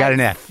failure. I got an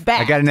F.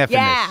 I got an F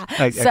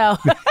in this. So...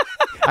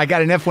 I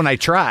got an F when I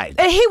tried.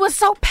 And he was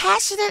so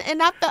passionate,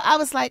 and I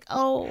was like,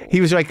 oh.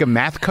 He was like a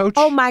math coach?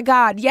 Oh, my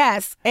God,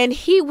 yes. And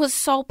he was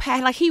so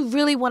passionate. Like, he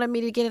really wanted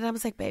me to get it. I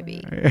was like,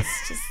 baby,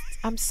 it's just,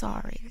 I'm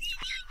sorry.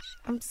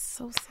 I'm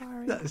so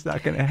sorry. That's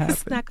not going to happen.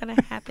 It's not going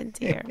to happen,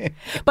 dear.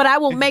 But I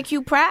will make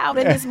you proud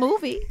in this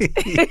movie.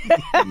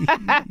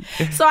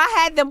 So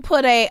I had them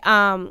put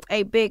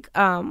a big...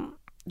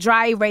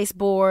 dry erase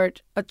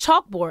board, a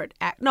chalkboard.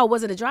 No,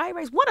 was it a dry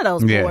erase? One of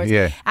those boards.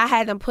 Yeah. I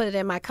had them put it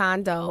in my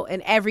condo,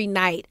 and every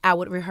night I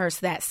would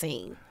rehearse that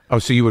scene. Oh,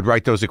 so you would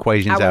write those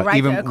equations out,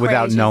 even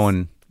without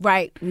knowing.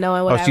 Right,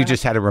 knowing what. Oh, so you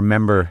just had to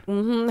remember.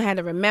 Had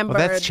to remember.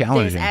 Well, that's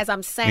challenging. As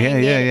I'm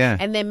saying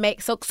it, and then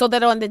make so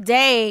that on the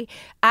day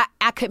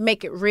I could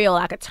make it real.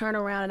 I could turn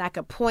around and I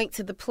could point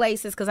to the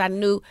places because I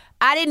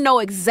didn't know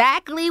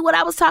exactly what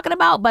I was talking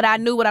about, but I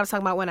knew what I was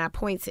talking about when I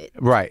pointed.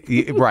 Right,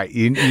 right.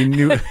 You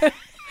knew.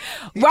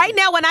 Right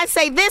now, when I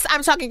say this,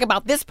 I'm talking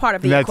about this part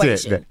of the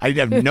equation. That's it. I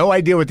have no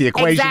idea what the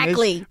equation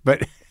is.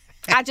 But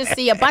I just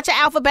see a bunch of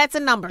alphabets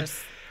and numbers.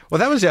 Well,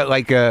 that was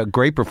a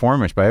great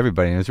performance by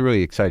everybody. It was a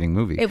really exciting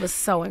movie. It was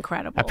so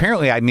incredible.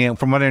 Apparently, I mean,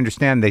 from what I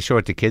understand, they show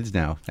it to kids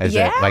now as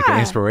an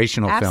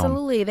inspirational film.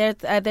 Absolutely.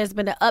 There's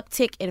been an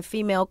uptick in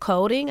female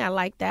coding. I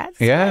like that.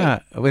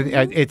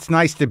 It's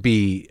nice to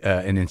be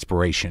an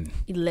inspiration.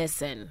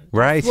 Listen.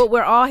 Right? That's what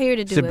we're all here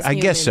to do as I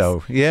guess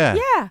so. Yeah.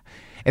 Yeah.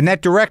 And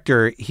that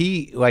director,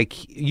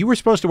 you were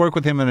supposed to work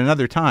with him at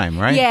another time,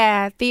 right?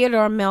 Yeah,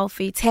 Theodore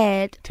Melfi,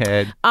 Ted.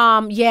 Ted.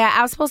 I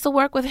was supposed to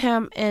work with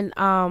him in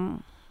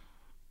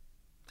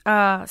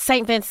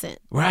St. Vincent.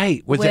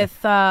 Right. Was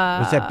with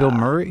that Bill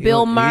Murray?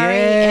 Bill Murray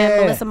Yeah.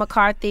 and Melissa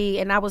McCarthy.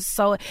 And I was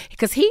so...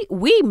 Because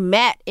we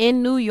met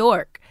in New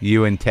York.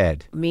 You and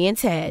Ted. Me and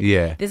Ted.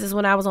 Yeah. This is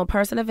when I was on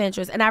Person of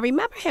Interest. And I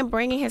remember him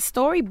bringing his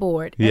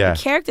storyboard. And Yeah. the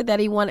character that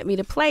he wanted me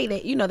to play,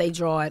 that they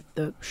draw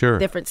the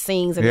different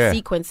scenes and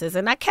sequences.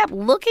 And I kept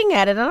looking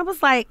at it and I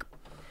was like,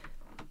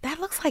 that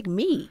looks like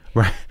me.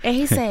 Right. And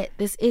he said,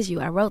 this is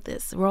you. I wrote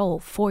this role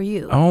for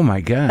you. Oh,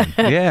 my God.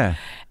 Yeah.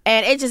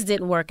 And it just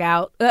didn't work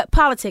out.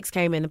 Politics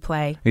came into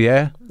play.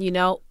 Yeah.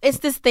 It's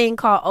this thing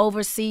called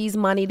overseas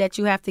money that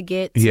you have to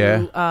get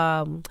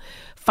to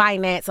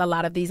finance a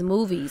lot of these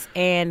movies.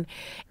 And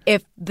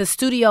if the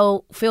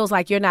studio feels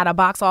like you're not a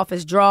box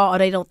office draw or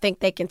they don't think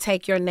they can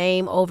take your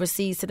name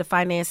overseas to the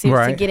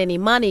financiers to get any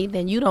money,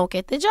 then you don't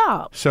get the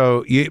job.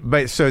 So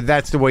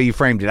that's the way you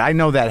framed it. I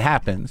know that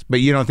happens,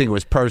 but you don't think it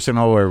was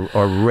personal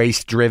or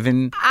race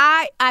driven?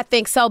 I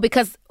think so,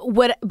 because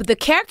the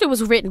character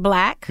was written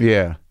black.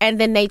 Yeah. And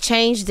then they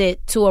changed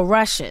it to a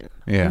Russian.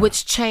 Yeah.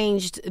 Which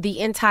changed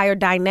the entire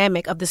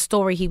dynamic of the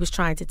story he was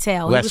trying to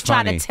tell. Well, he was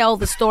trying to tell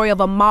the story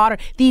of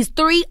these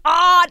three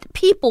odd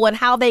people and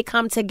how they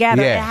come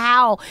together and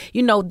how,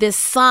 this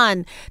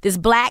son, this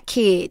black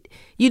kid,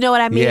 you know what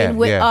I mean?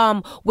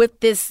 With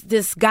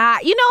this guy,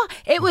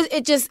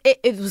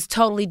 it was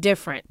totally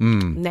different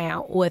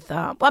now with,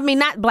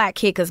 not black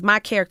kid, because my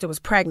character was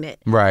pregnant.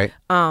 Right.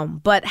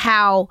 But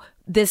how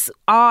this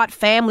odd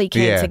family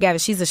came together.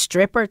 She's a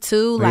stripper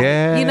too,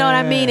 you know what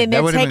I mean? And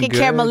they're taking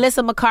care of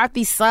Melissa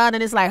McCarthy's son,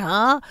 and it's like,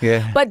 huh?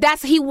 Yeah. But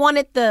he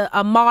wanted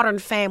a modern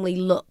family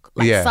look,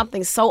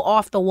 something so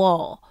off the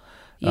wall,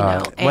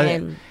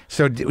 And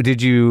so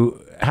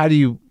how do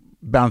you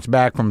bounce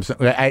back from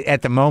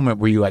at the moment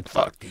were you like,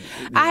 fuck?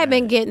 I had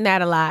been getting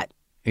that a lot.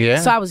 Yeah.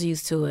 So I was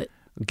used to it.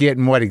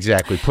 Getting what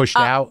exactly? Pushed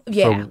out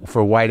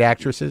for white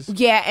actresses?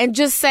 Yeah, and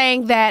just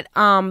saying that,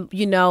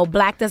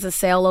 black doesn't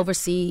sell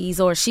overseas,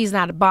 or she's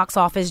not a box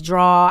office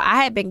draw.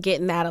 I had been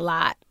getting that a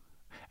lot.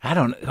 I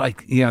don't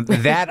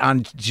that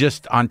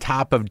on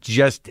top of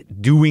just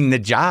doing the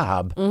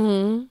job.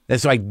 Mm-hmm.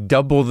 That's like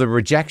double the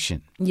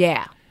rejection.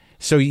 Yeah.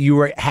 So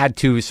you had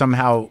to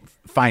somehow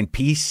find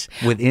peace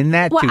within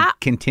that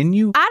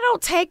continue? I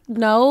don't take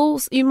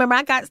no's. You remember,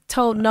 I got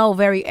told no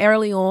very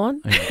early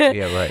on.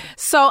 Yeah, right.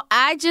 So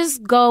I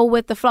just go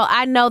with the flow.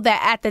 I know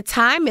that at the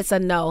time it's a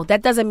no.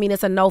 That doesn't mean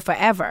it's a no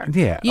forever.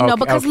 Yeah.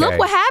 Because look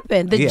what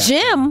happened. The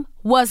gym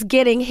was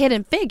getting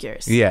Hidden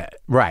Figures. Yeah,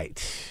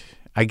 right.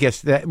 I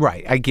guess that,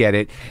 right. I get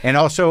it. And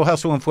also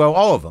Hustle and Flow,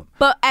 all of them.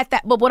 But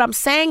what I'm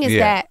saying is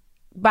that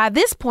by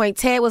this point,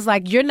 Ted was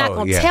like, you're not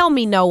going to tell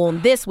me no on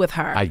this with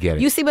her. I get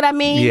it. You see what I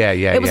mean? Yeah.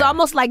 It was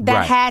almost like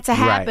that had to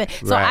happen.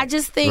 Right, so I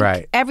just think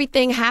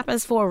everything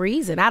happens for a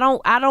reason. I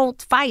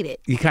don't fight it.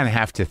 You kind of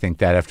have to think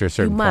that after a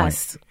certain point. You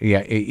must.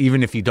 Yeah,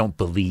 even if you don't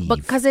believe.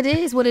 Because it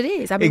is what it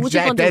is. I mean, what you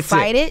going to do,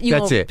 fight it? You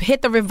going to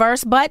hit the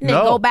reverse button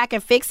and go back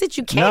and fix it?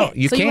 You can't.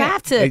 No, you can't. You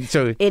have to.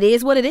 So it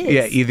is what it is.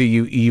 Yeah, either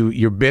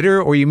you're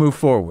bitter or you move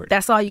forward.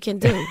 That's all you can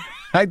do.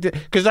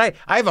 Because I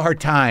have a hard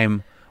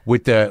time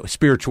with the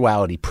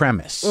spirituality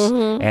premise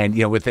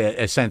and, with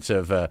a sense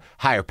of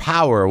higher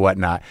power or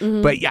whatnot.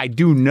 But I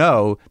do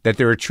know that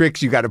there are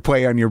tricks you got to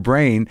play on your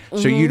brain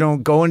so you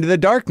don't go into the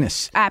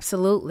darkness.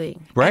 Absolutely.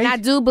 Right? And I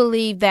do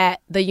believe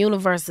that the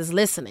universe is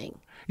listening.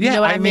 You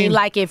know what I mean?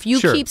 Like, if you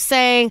keep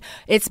saying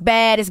it's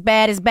bad, it's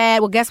bad, it's bad,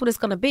 well, guess what it's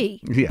going to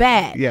be?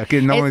 Bad. Yeah,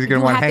 because no one's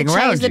going to want to hang around you.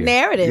 You have to change the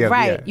narrative,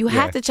 right? Yeah, you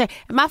have to change.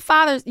 And my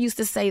father used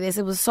to say this.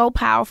 It was so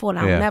powerful, and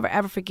I'll never,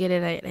 ever forget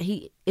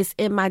it. It's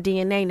in my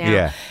DNA now.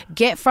 Yeah.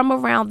 Get from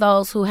around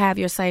those who have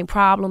your same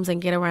problems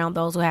and get around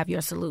those who have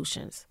your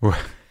solutions.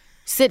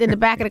 Sit in the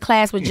back of the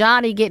class with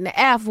Johnny getting an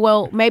F.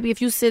 Well, maybe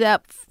if you sit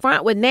up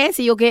front with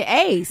Nancy, you'll get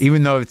A's.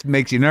 Even though it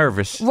makes you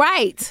nervous.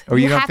 Right. Or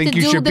you don't think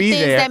you should be there. You have to do the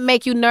things that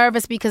make you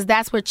nervous, because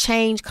that's where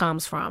change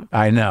comes from.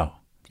 I know.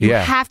 You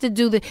have to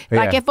do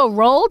if a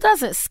role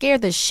doesn't scare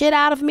the shit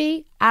out of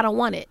me, I don't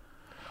want it.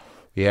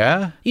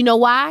 Yeah? You know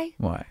why?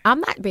 Why?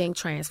 I'm not being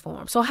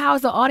transformed. So how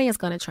is the audience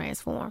going to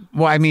transform?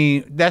 Well, I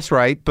mean, that's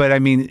right. But I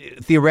mean,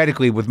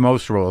 theoretically, with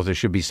most roles, there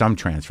should be some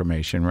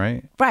transformation,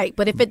 right? Right.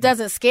 But if it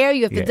doesn't scare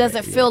you, if it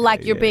doesn't feel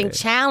like you're being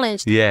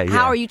challenged,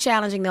 how are you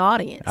challenging the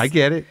audience? I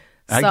get it.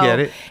 I get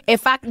it.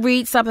 If I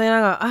read something and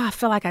I go, I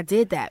feel like I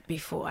did that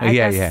before.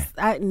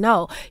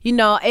 No.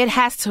 It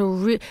has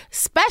to,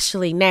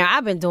 especially now,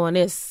 I've been doing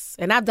this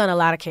and I've done a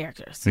lot of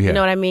characters. You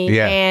know what I mean?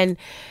 Yeah. And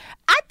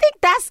I think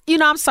that's,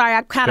 I'm sorry,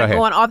 I'm kind of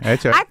going off.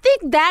 That's right. I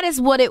think that is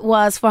what it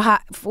was for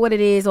what it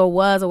is or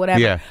was or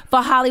whatever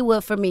for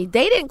Hollywood for me.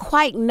 They didn't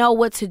quite know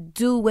what to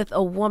do with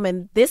a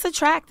woman this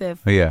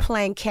attractive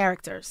playing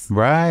characters.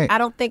 Right. I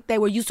don't think they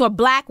were used to a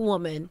black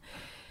woman.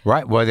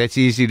 Right. Well, that's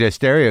easy to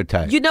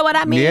stereotype. You know what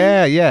I mean?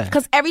 Yeah.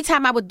 Because every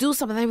time I would do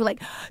something, they were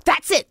like,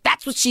 that's it.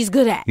 That's what she's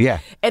good at. Yeah.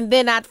 And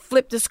then I'd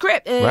flip the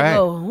script and they'd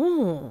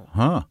go,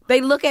 Huh.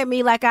 They look at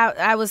me like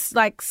I was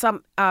like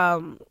some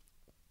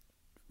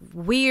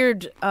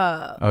weird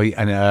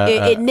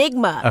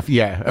enigma.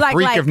 A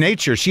freak of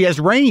nature. She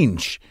has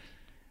range.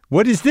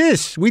 What is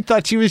this? We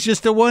thought she was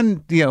just a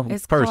one,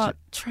 It's person. called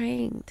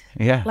trained.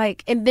 Yeah.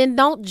 Like, and then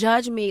don't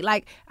judge me.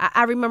 Like,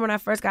 I remember when I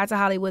first got to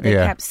Hollywood, they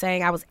kept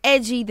saying I was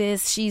edgy.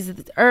 She's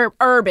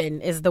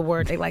urban is the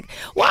word. They like,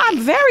 well,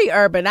 I'm very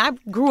urban. I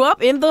grew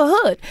up in the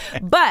hood.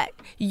 But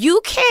you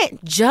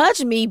can't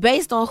judge me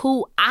based on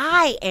who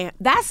I am.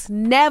 That's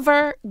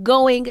never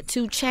going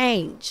to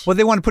change. Well,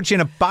 they want to put you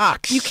in a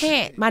box. You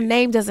can't. My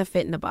name doesn't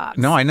fit in the box.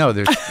 No, I know.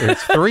 There's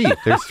three.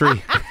 There's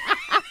three.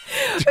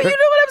 But you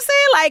know what I'm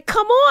saying? Like,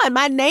 come on,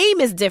 my name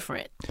is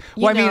different.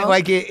 Well, I mean,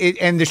 like,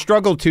 and the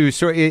struggle to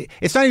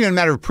it's not even a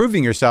matter of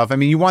proving yourself. I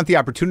mean, you want the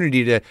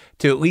opportunity to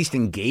at least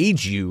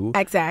engage you.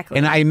 Exactly.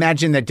 And I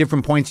imagine at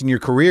different points in your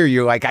career,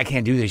 you're like, I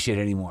can't do this shit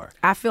anymore.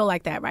 I feel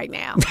like that right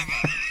now.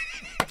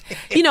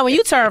 When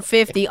you turn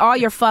 50, all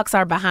your fucks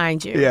are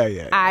behind you.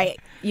 Yeah. I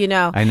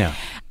know.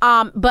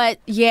 But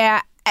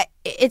yeah,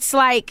 it's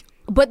like.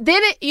 But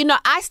then,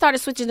 I started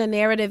switching the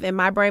narrative in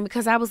my brain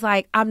because I was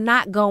like, I'm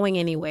not going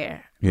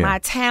anywhere. Yeah. My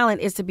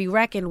talent is to be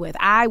reckoned with.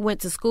 I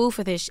went to school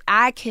for this.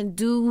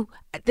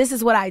 This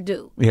is what I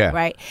do. Yeah.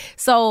 Right.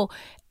 So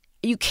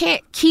you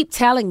can't keep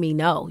telling me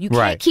no. You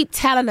can't keep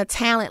telling a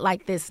talent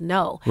like this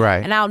no.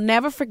 Right. And I'll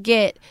never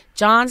forget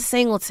John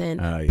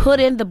Singleton put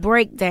in the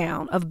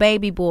breakdown of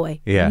Baby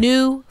Boy. Yeah.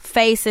 New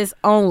faces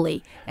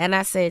only. And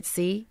I said,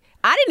 see?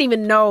 I didn't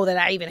even know that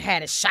I even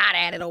had a shot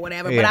at it or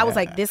whatever, but I was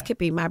like, this could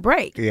be my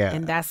break. Yeah.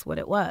 And that's what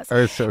it was.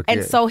 That's so cute.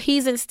 And so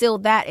he's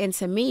instilled that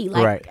into me.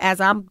 Like, as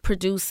I'm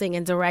producing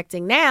and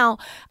directing now,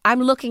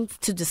 I'm looking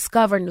to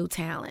discover new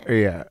talent.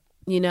 Yeah.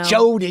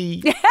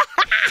 Jody.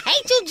 I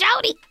hate you,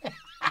 Jody.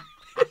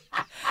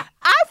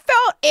 I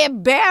felt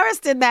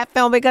embarrassed in that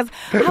film because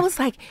I was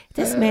like,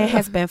 this man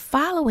has been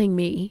following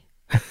me.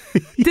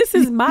 This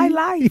is my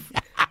life.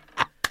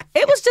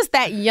 It was just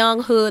that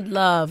young hood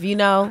love,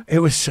 It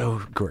was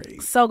so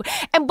great. But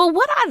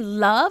what I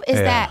love is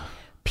that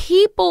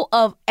people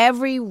of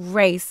every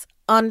race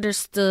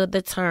understood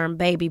the term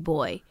baby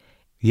boy.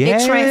 Yeah.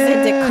 It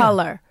transcended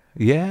color.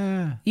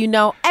 Yeah.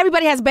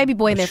 Everybody has baby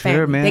boy in their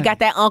family. Man. They got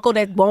that uncle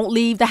that won't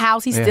leave the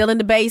house. He's still in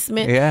the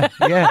basement. Yeah.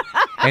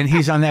 And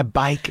he's on that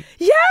bike.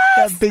 Yes.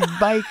 That big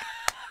bike.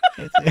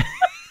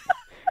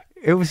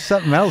 It was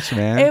something else,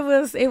 man. It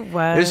was.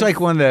 It's like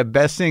one of the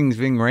best things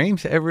Ving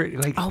Rhames ever.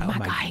 Like, oh my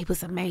God, he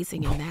was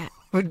amazing in that.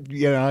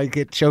 I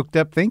get choked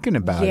up thinking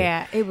about it.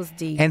 Yeah, it was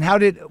deep. And how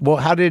did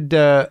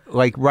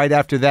like right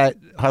after that,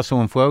 Hustle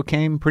and Flow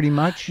came pretty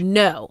much?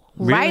 No.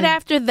 Really? Right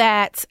after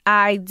that,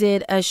 I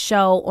did a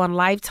show on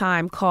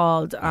Lifetime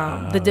called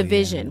The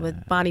Division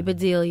with Bonnie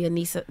Bedelia,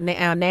 Nancy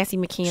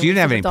McKeon. So you didn't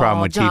have any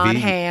problem with John TV?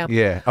 Hamm.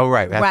 Yeah. Oh,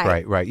 right.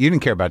 That's right. You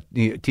didn't care about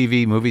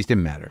TV, movies,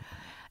 didn't matter.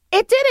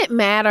 It didn't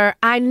matter.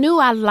 I knew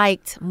I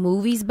liked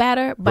movies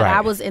better, but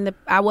I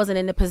wasn't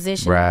in the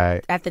position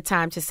at the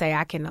time to say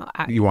I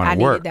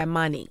needed that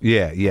money.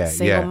 Yeah.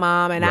 Single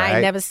mom, and I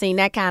ain't never seen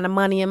that kind of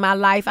money in my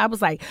life. I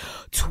was like,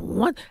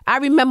 I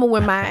remember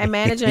when my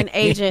manager and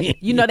agent,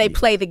 they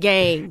play the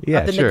game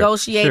of the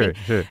negotiating,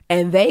 sure.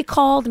 And they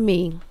called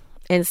me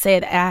and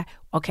said,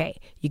 okay,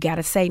 you got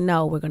to say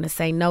no. We're going to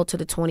say no to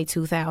the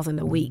 $22,000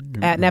 a week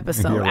an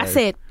episode. Right. I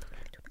said.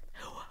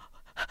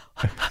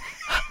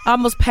 I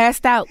almost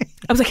passed out.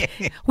 I was like,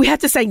 we have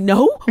to say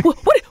no?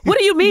 What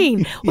do you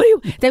mean?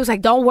 They was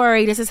like, don't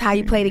worry, this is how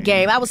you play the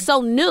game. I was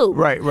so new.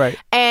 Right.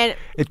 And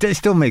it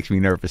still makes me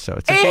nervous, though.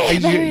 It's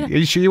like, are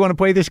you sure you want to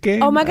play this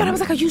game? Oh my God. I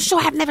was like, are you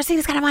sure? I've never seen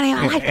this kind of money in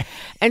my life.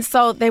 And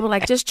so they were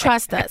like, just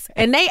trust us.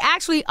 And they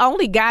actually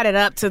only got it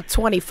up to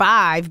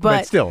 25,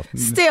 but still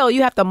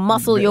you have to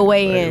muscle your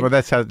way in. Well,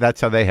 that's how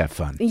they have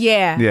fun.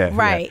 Yeah.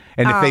 Right. Yeah.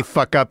 And if they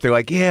fuck up, they're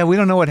like, yeah, we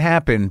don't know what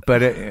happened,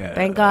 but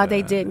thank God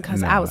they didn't,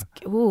 because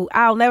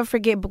I'll never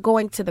forget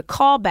going to the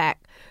callback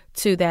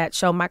to that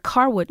show. My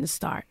car wouldn't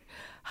start.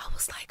 I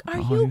was like, are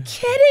you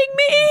kidding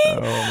me?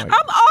 I'm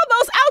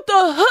almost out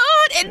the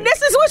hood and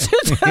this is what you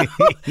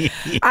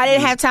do. I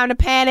didn't have time to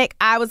panic.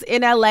 I was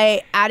in LA.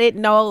 I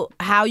didn't know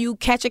how you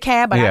catch a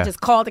cab, but I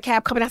just called the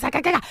cab company. I was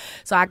like,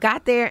 So I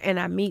got there and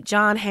I meet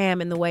John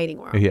Hamm in the waiting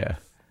room. Yeah.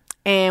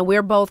 And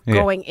we're both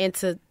going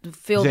into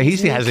film. So he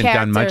hasn't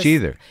done much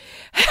either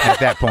at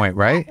that point,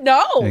 right?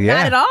 No,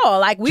 not at all.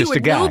 Like, we were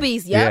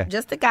newbies. Yeah.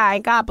 Just a guy.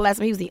 And God bless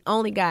him. He was the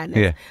only guy in this.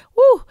 Yeah.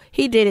 Woo,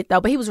 he did it,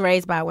 though. But he was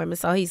raised by women,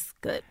 so he's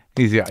good.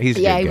 He's a good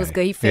guy. He was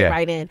good. He fit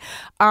right in.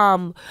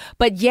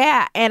 But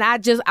yeah, and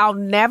I'll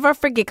never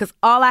forget, because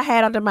all I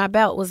had under my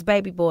belt was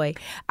Baby Boy.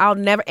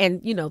 And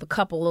the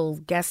couple little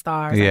guest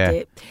stars I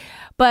did.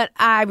 But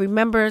I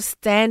remember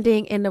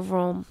standing in the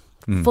room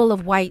full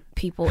of white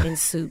people in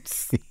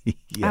suits.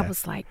 I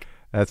was like,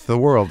 that's the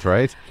world,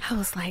 right? I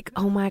was like,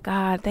 oh my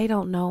God, they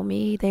don't know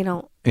me. They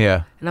don't.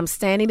 Yeah. And I'm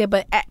standing there,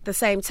 but at the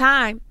same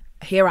time,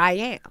 here I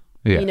am.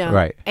 Yeah,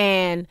 right.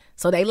 And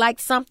so they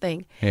liked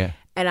something. Yeah.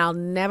 And I'll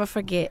never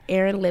forget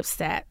Aaron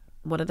Lipstadt,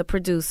 one of the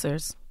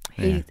producers.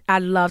 I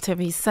loved him.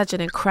 He's such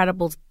an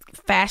incredible,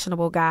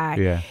 fashionable guy.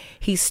 Yeah.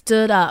 He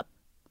stood up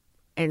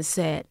and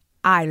said,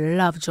 I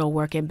loved your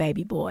work in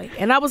Baby Boy.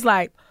 And I was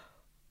like,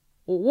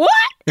 what?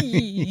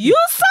 You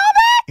saw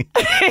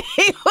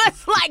He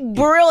was like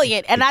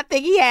brilliant. And I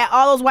think he had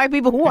all those white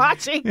people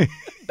watching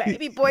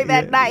Baby Boy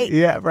that night.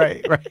 Yeah,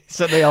 right.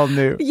 So they all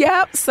knew.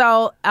 Yep.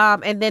 So,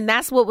 and then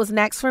that's what was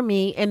next for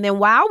me. And then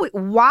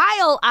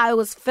while I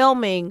was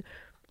filming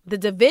The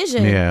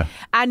Division,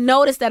 I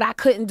noticed that I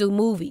couldn't do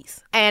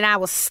movies and I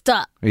was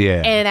stuck.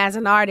 Yeah. And as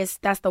an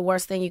artist, that's the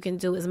worst thing you can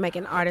do is make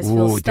an artist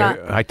feel stuck.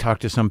 I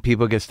talked to some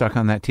people get stuck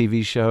on that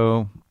TV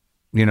show.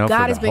 You know, God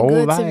for has the been whole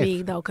good life. to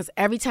me, though, because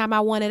every time I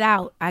wanted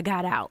out, I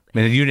got out.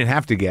 And you didn't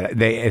have to get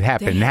it. It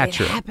happened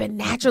naturally. It happened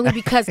naturally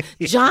because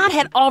John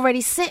had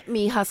already sent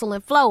me Hustle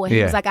and Flow. And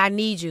he was like, I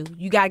need you.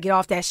 You got to get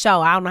off that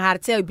show. I don't know how to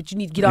tell you, but you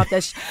need to get off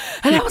that show.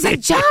 And I was like,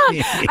 John,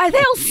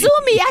 they'll sue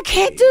me. I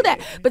can't do that.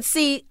 But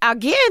see,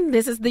 again,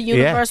 this is the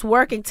universe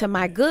working to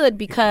my good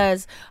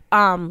because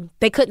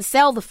they couldn't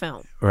sell the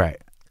film. Right.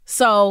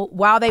 So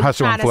while they were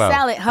trying to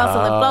sell it, Hustle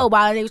and Flow,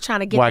 while they were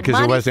trying to get the money for it.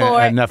 Why? Because there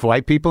wasn't enough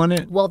white people in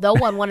it? Well, no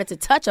one wanted to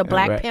touch a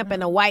black pimp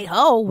and a white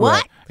hoe.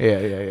 What? Right.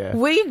 Yeah.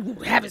 We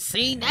haven't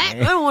seen that.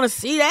 I don't want to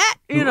see that.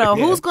 You know,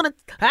 who's going to...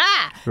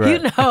 You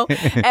know?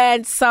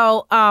 And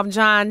so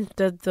John,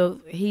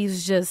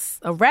 he's just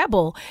a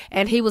rebel.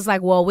 And he was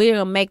like, well, we're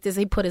going to make this.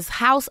 He put his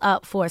house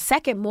up for a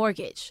second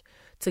mortgage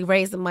to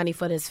raise the money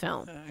for this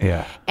film.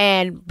 Yeah.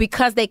 And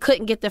because they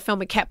couldn't get the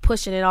film, it kept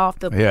pushing it off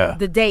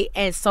the date.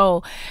 And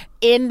so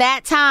in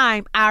that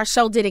time, our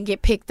show didn't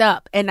get picked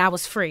up and I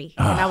was free.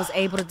 And I was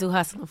able to do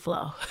Hustle and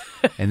Flow.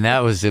 And that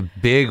was a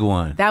big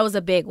one. That was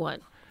a big one.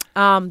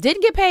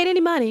 Didn't get paid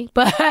any money,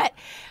 but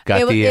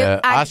got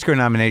the Oscar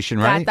nomination,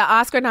 right? Got the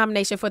Oscar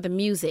nomination for the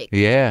music.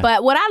 Yeah.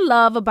 But what I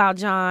love about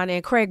John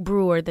and Craig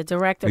Brewer, the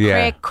director,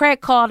 Craig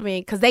called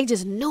me because they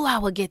just knew I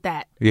would get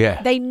that.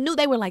 Yeah. They knew,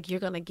 they were like, you're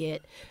going to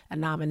get a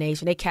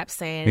nomination. They kept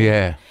saying it.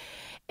 Yeah.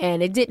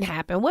 And it didn't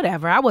happen.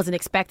 Whatever. I wasn't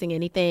expecting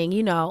anything,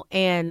 you know.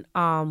 And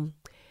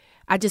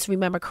I just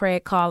remember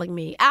Craig calling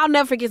me. I'll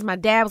never forget, my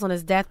dad was on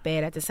his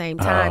deathbed at the same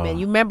time. And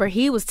you remember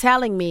he was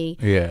telling me,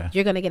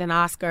 you're going to get an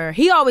Oscar.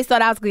 He always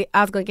thought I was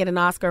going to get an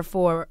Oscar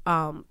for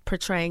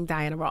portraying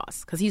Diana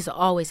Ross. Because he used to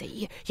always say,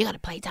 you're going to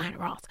play Diana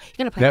Ross.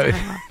 You're going to play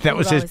Diana Ross. That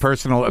was his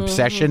personal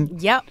obsession?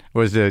 Yep.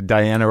 Was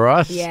Diana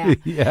Ross? Yeah.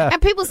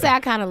 And people say I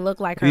kind of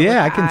look like her.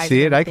 Yeah, I can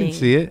see it. I can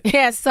see it.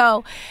 Yeah,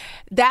 so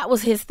that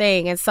was his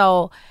thing. And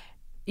so...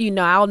 You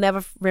know, I'll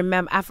never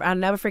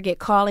forget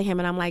calling him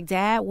and I'm like,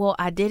 Dad, well,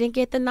 I didn't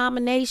get the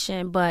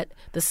nomination, but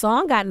the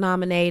song got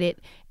nominated.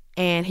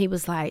 And he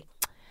was like,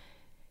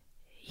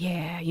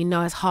 yeah, you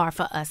know, it's hard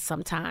for us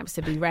sometimes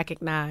to be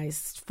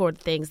recognized for the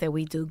things that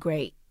we do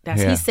great.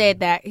 He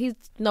said that. He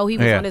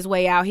was on his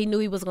way out. He knew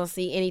he was going to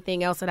see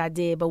anything else that I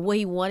did. But what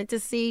he wanted to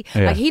see,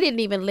 like he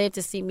didn't even live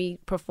to see me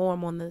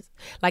perform on this.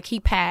 Like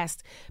he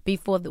passed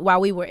while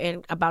we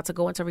were about to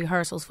go into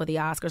rehearsals for the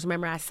Oscars.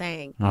 Remember I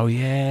sang. Oh,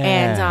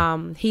 yeah.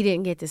 And he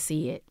didn't get to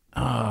see it.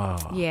 Oh.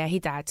 Yeah, he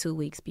died 2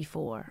 weeks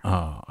before.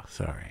 Oh,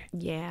 sorry.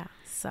 Yeah,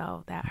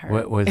 so that hurt.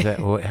 What was that?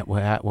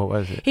 what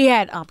was it? He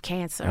had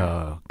cancer.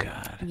 Oh,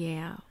 God.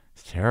 Yeah.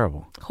 It's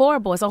terrible.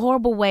 Horrible. It's a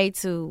horrible way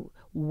to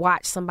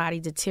watch somebody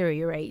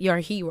deteriorate. Your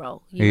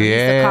hero. You know, he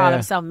used to call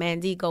himself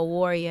Mandingo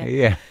Warrior.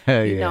 Yeah.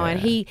 You know,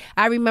 and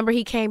I remember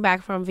he came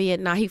back from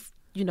Vietnam. He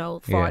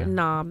fought in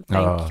all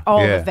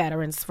the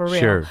veterans for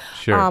real.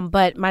 Sure.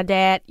 But my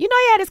dad, you know,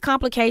 he had his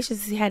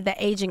complications. He had the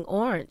Aging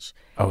Orange.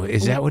 Oh,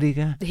 is that what he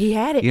got? He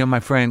had it. You know,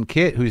 my friend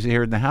Kit, who's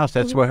here in the house,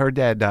 that's what her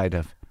dad died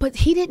of. But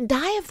he didn't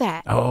die of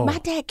that. Oh. My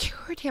dad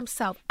cured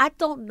himself. I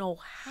don't know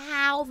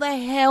how the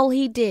hell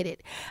he did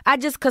it.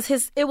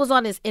 Because it was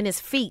in his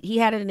feet. He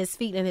had it in his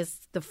feet, and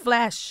the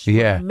flesh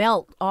would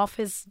melt off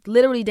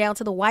literally down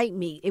to the white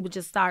meat. It would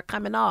just start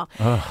coming off.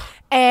 Ugh.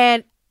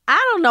 And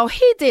I don't know,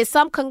 he did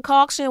some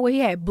concoction where he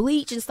had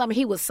bleach and something.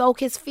 He would soak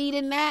his feet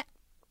in that.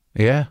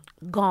 Yeah.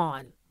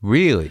 Gone.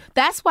 Really?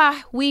 That's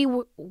why we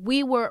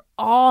were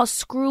all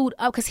screwed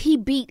up because he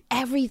beat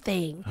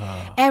everything.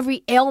 Oh.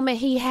 Every ailment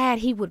he had,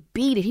 he would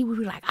beat it. He would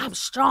be like, I'm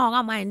strong.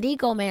 I'm my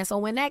Indigo man. So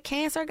when that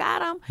cancer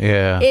got him,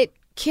 it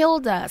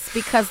killed us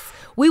because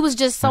we was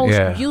just so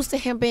used to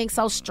him being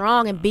so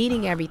strong and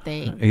beating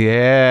everything.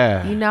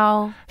 Yeah. You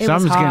know?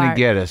 Something's going to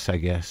get us, I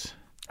guess.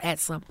 At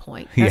some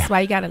point. That's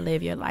why you got to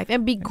live your life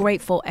and be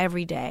grateful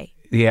every day.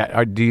 Yeah.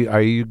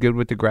 Are you good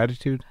with the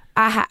gratitude?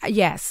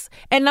 Yes.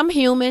 And I'm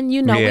human.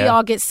 You know, we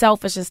all get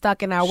selfish and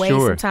stuck in our ways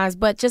sometimes.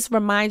 But just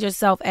remind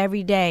yourself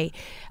every day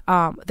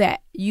that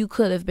you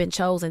could have been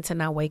chosen to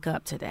not wake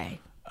up today.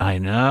 I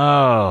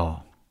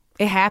know.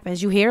 It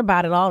happens. You hear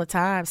about it all the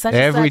time. Such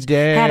every and such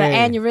day. Had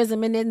an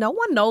aneurysm and then no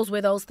one knows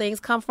where those things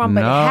come from,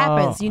 but it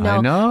happens. You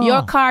know,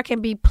 your car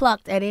can be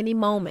plucked at any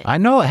moment. I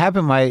know it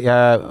happened.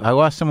 I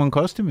lost someone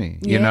close to me,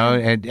 you know,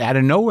 and out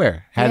of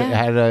nowhere.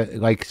 Had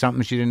like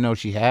something she didn't know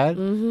she had.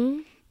 Mm-hmm.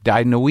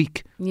 Died in a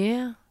week.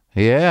 Yeah.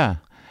 Yeah.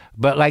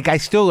 But like I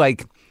still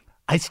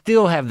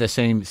have the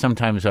same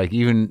sometimes, like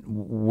even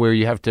where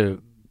you have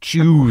to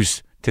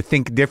choose to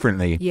think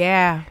differently.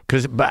 Yeah.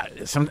 Because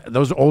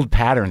those old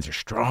patterns are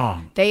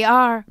strong. They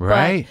are.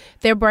 Right.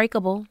 But they're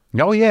breakable.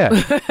 Oh, yeah.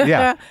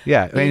 Yeah.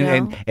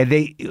 And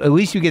they, at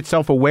least you get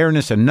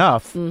self-awareness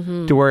enough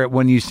to where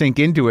when you sink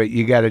into it,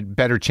 you got a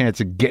better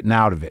chance of getting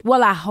out of it.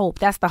 Well, I hope.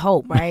 That's the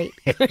hope, right?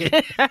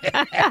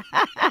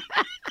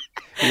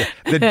 Yeah,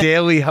 the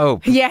Daily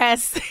Hope.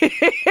 Yes.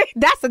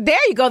 There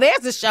you go.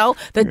 There's the show,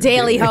 The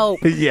Daily Hope.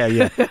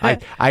 Yeah.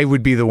 I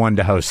would be the one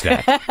to host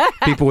that.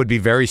 People would be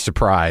very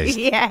surprised.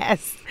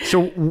 Yes.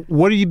 So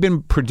what have you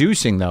been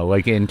producing, though,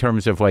 like in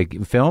terms of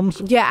like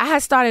films? Yeah, I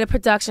had started a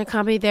production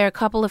company. There are a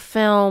couple of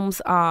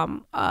films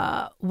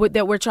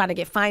that we're trying to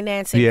get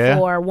financing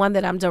for. One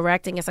that I'm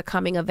directing is a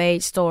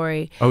coming-of-age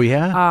story. Oh,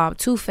 yeah?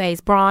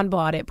 Two-Face. Braun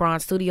bought it. Braun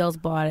Studios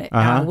bought it.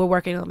 We're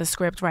working on the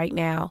script right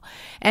now.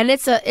 And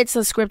it's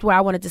a script where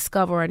I want to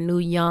discover a new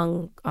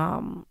young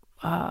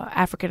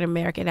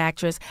African-American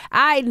actress.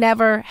 I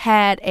never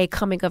had a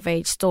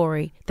coming-of-age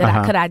story that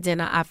I could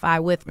identify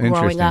with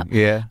growing up.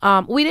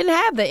 Yeah. We didn't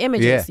have the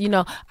images. You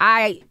know,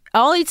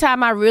 only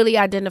time I really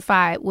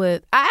identified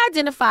with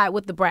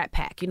the Brat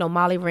Pack, you know,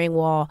 Molly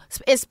Ringwald,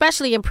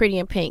 especially in Pretty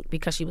in Pink,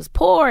 because she was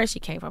poor and she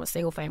came from a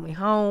single family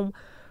home.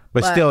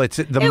 But still,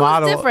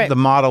 the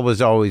model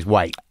was always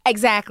white.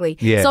 Exactly.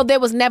 Yeah. So there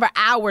was never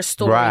our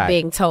story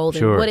being told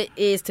and what it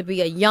is to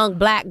be a young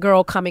black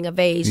girl coming of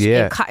age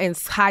in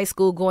high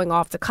school, going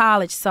off to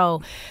college.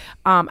 So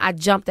I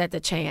jumped at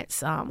the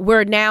chance.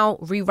 We're now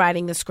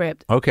rewriting the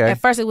script. Okay. At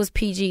first it was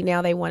PG.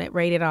 Now they want it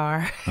rated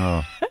R.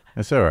 Oh,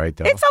 that's all right,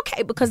 though. It's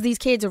okay because these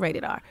kids are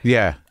rated R.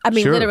 Yeah. I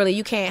mean, literally,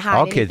 you can't hide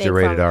all kids are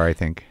rated R, I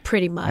think.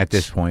 Pretty much. At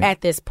this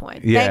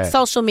point. Yeah. Thanks,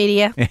 social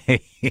media.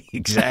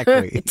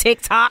 Exactly.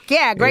 TikTok.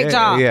 Yeah, great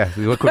job. Yeah,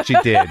 look what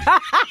you did.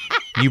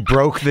 You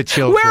broke the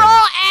children. We're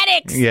all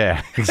addicts.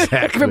 Yeah,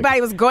 exactly. Everybody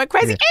was going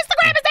crazy.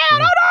 Instagram is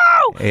down.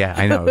 Oh, no. Yeah,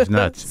 I know. It was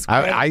nuts.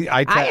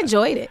 I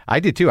enjoyed it. I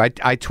did, too. I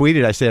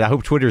tweeted. I said, I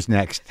hope Twitter's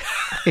next.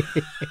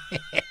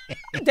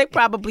 They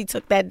probably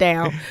took that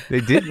down.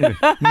 They didn't.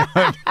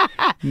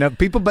 No,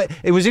 people, but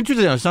it was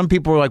interesting. Some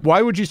people were like,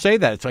 why would you say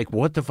that? It's like,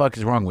 what the fuck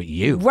is wrong with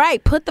you?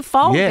 Right. Put the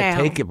phone down. Yeah,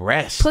 take a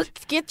rest.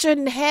 Get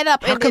your head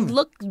up and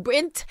look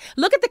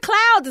at the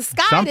clouds, the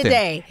sky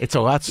today. It's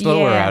a lot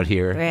slower out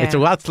here. Yeah. It's a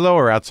lot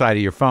slower outside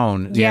of your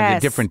phone. You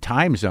have the different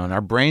time zone.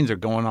 Our brains are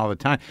going all the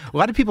time. A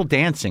lot of people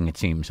dancing, it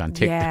seems, on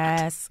TikTok.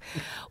 Yes.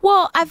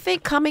 Well, I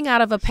think coming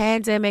out of a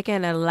pandemic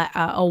and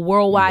a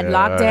worldwide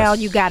lockdown,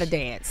 you got to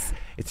dance.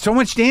 It's so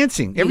much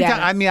dancing. Every time.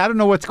 I mean, I don't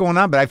know what's going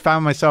on, but I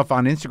found myself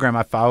on Instagram.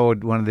 I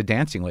followed one of the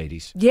dancing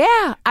ladies.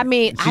 Yeah. I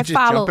mean, She's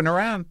just jumping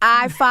around.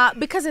 I follow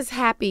because it's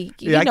happy.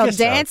 You know,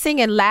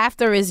 dancing and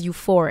laughter is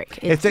euphoric.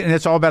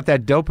 It's all about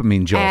that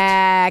dopamine jolt.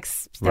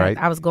 Right.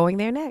 I was going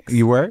there next.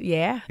 You were?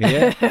 Yeah.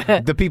 Yeah.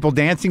 The people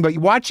dancing, but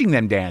watching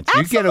them dance.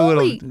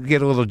 Absolutely. You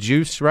get a little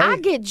juice, right? I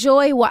get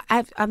joy.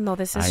 I know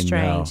this is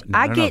strange.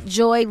 I get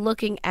joy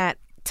looking at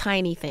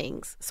tiny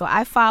things. So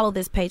I follow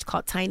this page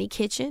called Tiny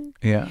Kitchen.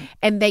 Yeah.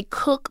 And they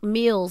cook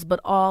meals, but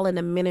all in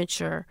a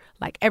miniature.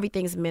 Like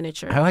everything's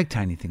miniature. I like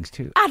tiny things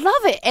too. I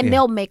love it. And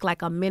they'll make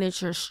like a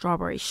miniature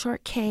strawberry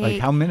shortcake.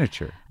 Like how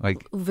miniature?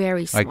 Like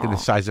very small. Like the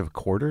size of a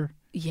quarter?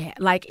 Yeah.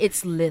 Like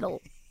it's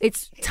little.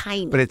 It's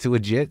tiny. But it's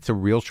legit? It's a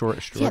real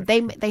short? Yeah,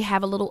 they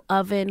have a little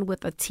oven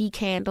with a tea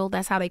candle.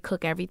 That's how they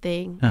cook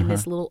everything in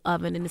this little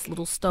oven and this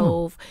little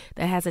stove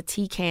that has a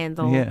tea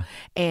candle. Yeah.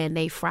 And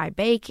they fry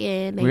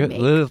bacon. They make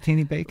little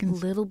teeny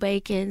bacons? Little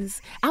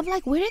bacons. I'm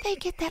like, where did they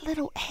get that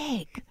little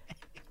egg?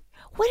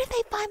 Where did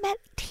they find that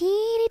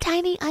teeny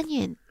tiny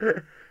onion?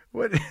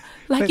 What?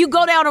 Like you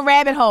go down a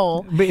rabbit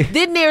hole.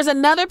 Then there's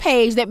another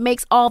page that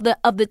makes all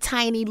of the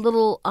tiny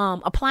little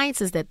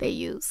appliances that they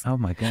use. Oh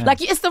my God.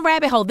 Like it's the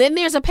rabbit hole. Then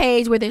there's a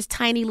page where there's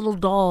tiny little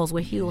dolls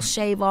where he'll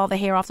shave all the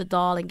hair off the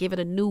doll and give it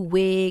a new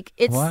wig.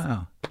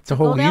 Wow. It's a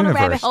whole universe. Go down a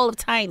rabbit hole of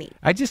tiny.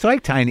 I just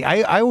like tiny.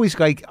 I always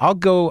like,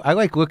 I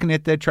like looking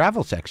at the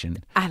travel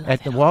section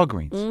at the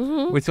Walgreens.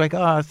 Mm-hmm. It's like,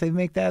 oh, they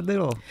make that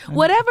little.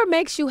 Whatever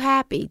makes you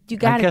happy, you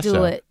got to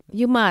do it.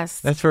 You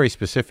must. That's very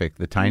specific,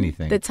 the tiny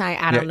thing. The tiny,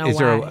 I don't know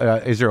why.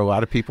 Is there a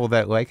lot of people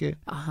that like it?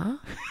 Uh-huh.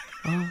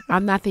 Oh,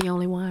 I'm not the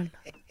only one.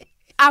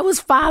 I was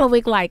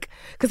following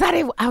because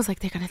I was like,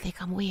 they're going to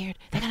think I'm weird.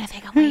 They're going to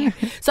think I'm weird.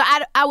 So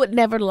I would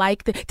never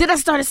like Then I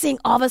started seeing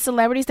all the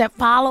celebrities that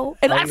follow.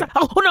 And I was like,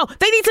 oh no,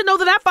 they need to know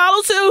that I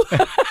follow too.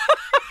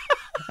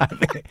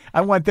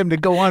 I want them to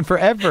go on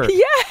forever.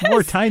 Yes.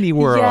 More tiny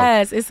world.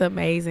 Yes, it's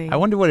amazing. I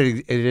wonder what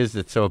it is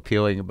that's so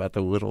appealing about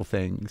the little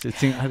things.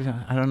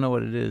 I don't know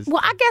what it is.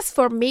 Well, I guess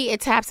for me,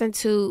 it taps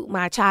into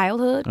my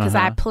childhood because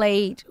I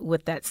played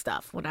with that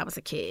stuff when I was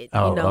a kid.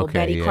 Oh,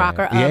 Betty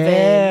Crocker oven.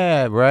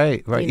 Yeah,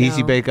 right.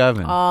 Easy bake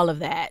oven. All of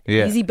that.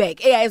 Yeah. Easy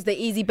bake. Yeah, it's the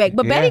Easy Bake.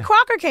 But Betty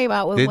Crocker came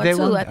out with one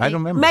too. I don't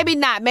remember. Maybe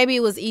not. Maybe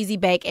it was Easy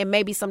Bake, and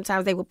maybe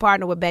sometimes they would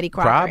partner with Betty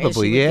Crocker. Probably, and she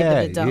would give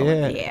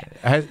them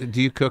the dough.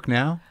 Do you cook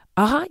now?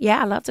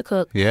 Yeah, I love to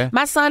cook. Yeah.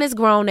 My son is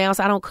grown now,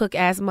 so I don't cook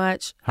as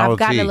much. How I've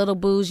gotten he? a little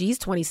bougie. He's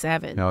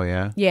 27. Oh,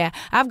 yeah? Yeah,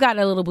 I've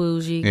gotten a little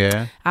bougie.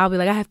 Yeah. I'll be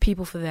like, I have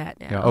people for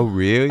that now. Oh,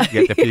 really?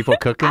 You get the people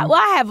cooking?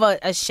 I have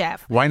a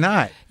chef. Why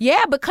not?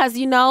 Yeah, because,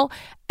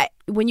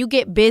 when you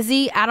get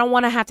busy, I don't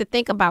want to have to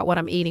think about what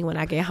I'm eating when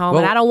I get home.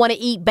 And I don't want to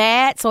eat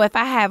bad. So if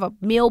I have a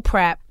meal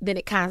prep, then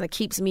it kind of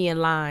keeps me in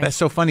line. That's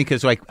so funny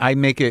because like I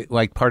make it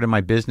like part of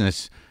my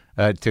business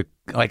to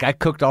like I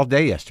cooked all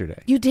day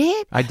yesterday. You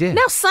did? I did.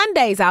 Now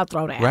Sundays I'll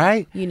throw that.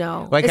 Right? You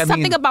know, like, it's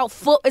something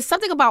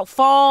about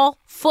fall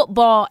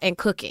football and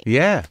cooking.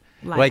 Yeah.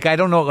 Like I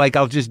don't know. Like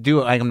I'll just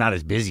do it. Like I'm not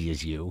as busy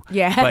as you.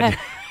 Yeah.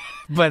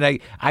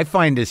 But I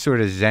find this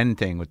sort of Zen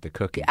thing with the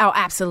cooking. Oh,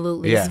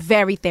 absolutely. Yeah. It's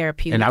very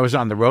therapeutic. And I was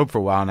on the road for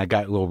a while, and I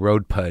got a little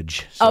road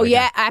pudge. So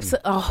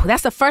absolutely. Oh,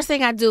 that's the first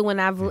thing I do when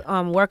I've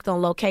worked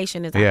on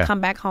location is I come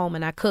back home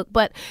and I cook.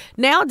 But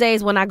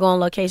nowadays, when I go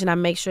on location, I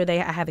make sure I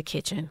have a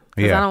kitchen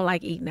because I don't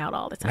like eating out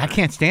all the time. I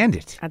can't stand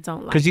it. I don't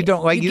like it. Because you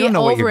don't you don't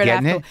know what you're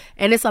getting it.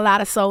 And it's a lot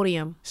of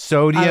sodium.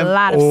 A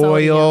lot of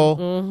oil.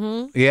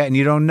 Mm-hmm. Yeah, and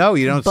you don't know.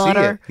 You don't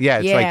Butter. see it. Yeah,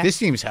 it's like, this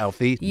seems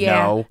healthy. Yeah.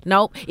 No.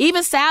 Nope.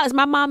 Even salads.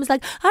 My mom is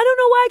like, I don't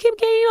know why I keep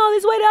gaining all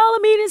this weight. All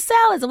I'm eating is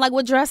salads. I'm like,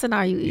 what dressing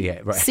are you eating?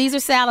 Yeah, right. Caesar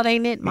salad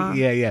ain't it, Mom?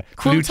 Yeah.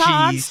 Croutons.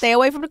 Blue cheese. Stay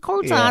away from the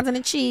croutons and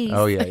the cheese.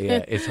 Oh, yeah.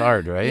 It's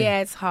hard, right?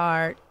 Yeah, it's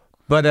hard.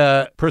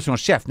 But personal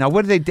chef. Now,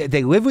 what do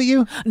they live with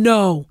you?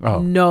 No. Oh.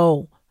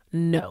 No.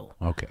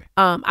 Okay.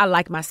 I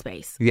like my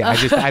space. Yeah,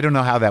 I don't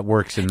know how that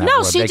works in that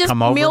world. She just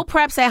come over? meal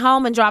preps at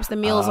home and drops the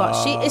meals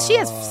off. She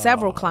has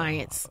several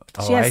clients.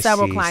 She has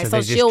several clients. So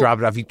they just drop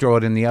it off. You throw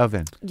it in the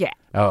oven. Yeah.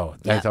 Oh,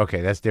 that's okay.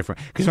 That's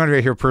different. Because whenever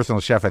I hear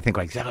personal chef, I think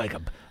like, is that like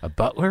a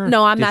butler?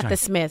 No, I'm not the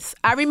Smiths.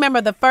 I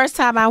remember the first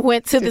time I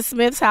went to the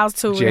Smiths' house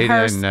to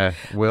rehearse. Jada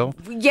and Will?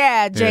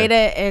 Yeah,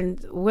 Jada and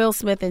Will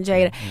Smith and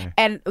Jada. Yeah.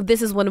 And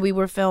this is when we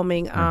were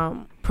filming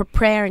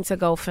preparing to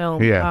go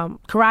film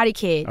Karate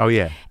Kid. Oh,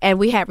 yeah. And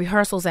we had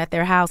rehearsals at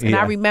their house. And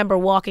I remember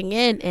walking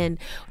in and,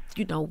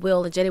 you know,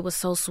 Will and Jada was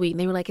so sweet. And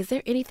they were like, is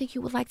there anything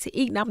you would like to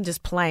eat? And I'm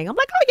just playing. I'm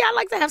like, oh, yeah, I'd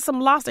like to have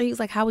some lobster. He was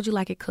like, how would you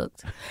like it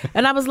cooked?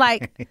 And I was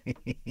like,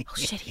 oh,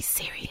 shit, he's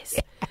serious.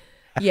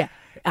 Yeah.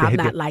 I'm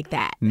not like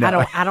that.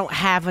 No. I don't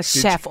have a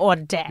chef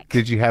on deck.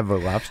 Did you have a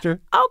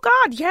lobster? Oh,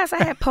 God, yes.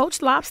 I had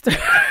poached lobster.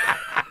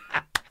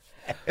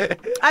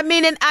 I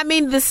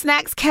mean, the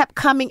snacks kept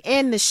coming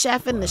in, the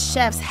chef in the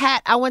chef's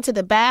hat. I went to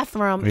the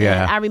bathroom and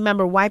I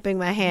remember wiping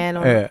my hand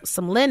on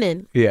some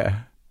linen. Yeah.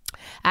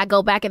 I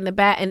go back in the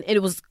bath and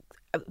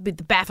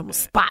the bathroom was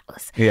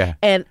spotless. Yeah.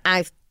 And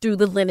I threw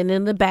the linen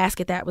in the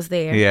basket that was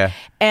there. Yeah.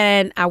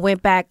 And I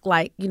went back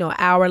like, an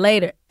hour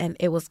later and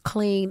it was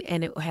clean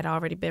and it had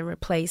already been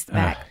replaced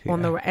back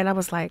on the, and I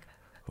was like,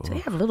 do they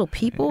have little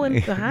people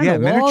behind the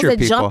walls that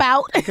jump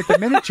out? Look at the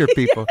miniature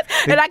people.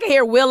 And I can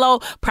hear Willow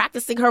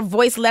practicing her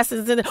voice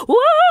lessons. And whoa!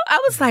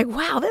 I was like,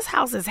 wow, this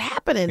house is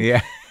happening.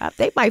 Yeah.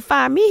 They might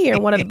find me here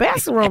in one of the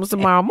bathrooms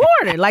tomorrow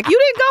morning. Like, you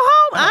didn't go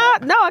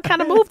home? No, I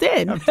kind of moved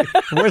in.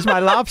 Where's my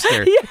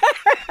lobster?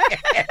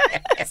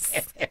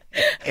 Yes.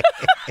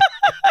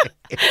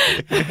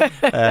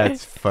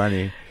 That's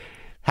funny.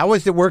 How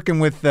was it working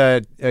with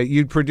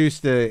you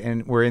produced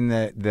and we're in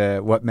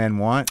the What Men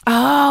Want?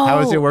 Oh, how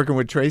was it working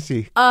with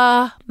Tracy?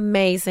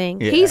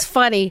 Amazing. Yeah. He's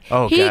funny.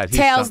 Oh, he God,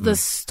 tells the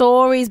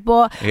stories,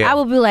 boy. Yeah. I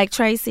would be like,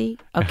 Tracy,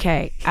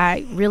 okay,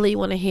 I really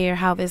want to hear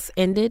how this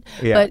ended,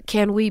 but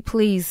can we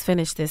please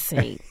finish this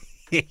scene?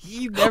 Okay,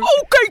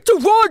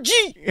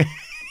 Taraji.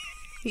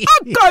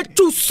 I got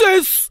you,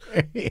 sis.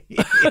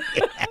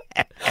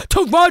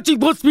 Taraji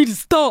wants me to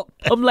stop.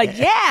 I'm like,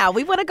 yeah,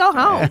 we want to go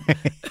home.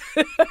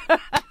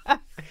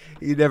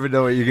 You never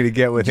know what you're going to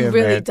get with him, You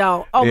really man.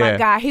 don't. Oh, my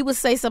God. He would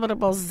say some of the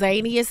most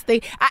zaniest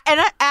things.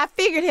 I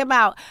figured him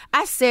out.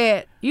 I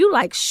said, you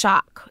like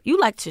shock. You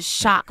like to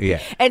shock me.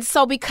 Yeah. And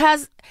so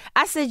because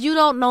I said, you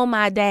don't know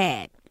my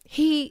dad.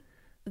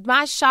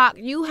 My shock,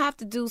 you have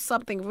to do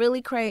something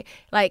really crazy.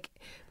 Like,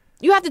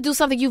 you have to do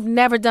something you've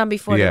never done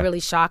before to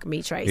really shock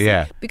me, Tracy.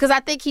 Yeah. Because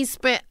I think he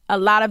spent a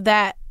lot of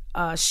that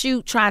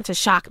shoot trying to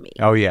shock me.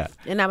 Oh, yeah.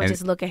 And I would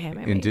just look at him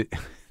and me.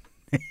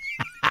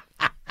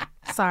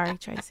 Sorry,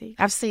 Tracy.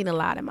 I've seen a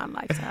lot in my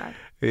lifetime.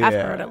 Yeah. I've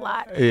heard a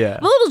lot. Yeah.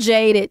 I'm a little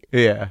jaded.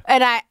 Yeah.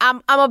 And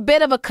I'm a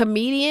bit of a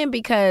comedian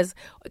because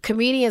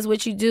comedians,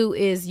 what you do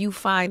is you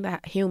find the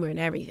humor in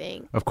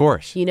everything. Of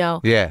course.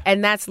 Yeah.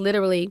 And that's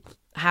literally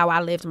how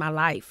I lived my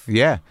life.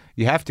 Yeah.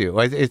 You have to.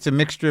 It's a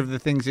mixture of the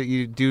things that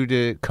you do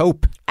to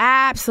cope.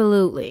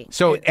 Absolutely.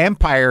 So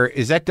Empire,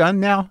 is that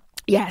done now?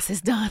 Yes, it's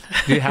done.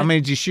 How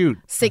many did you shoot?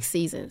 6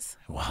 seasons.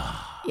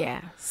 Wow.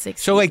 Yeah,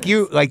 6 So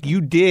seasons.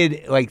 you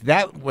did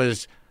that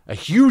was a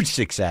huge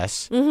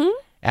success. Mm-hmm.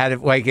 Out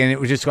of and it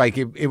was just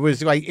it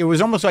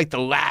was almost like the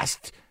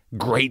last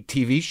great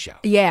TV show.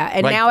 Yeah,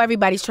 and now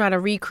everybody's trying to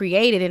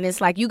recreate it, and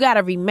it's like you got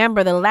to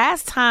remember the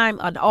last time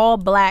an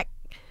all-black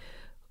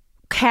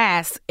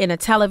cast in a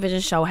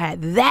television show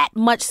had that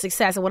much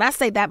success, and when I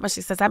say that much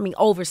success, I mean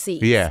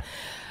overseas. Yeah.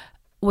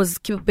 Was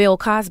Bill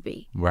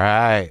Cosby.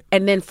 Right.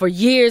 And then for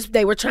years,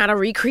 they were trying to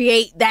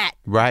recreate that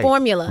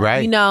formula,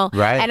 Right.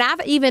 Right. And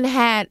I've even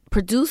had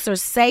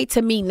producers say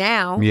to me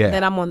now Yeah.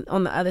 that I'm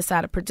on the other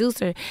side of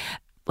producer,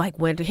 like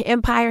when the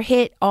Empire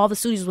hit, all the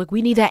studios were like,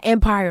 we need that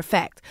Empire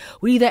effect.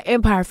 We need that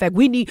Empire effect.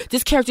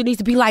 This character needs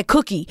to be like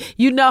Cookie,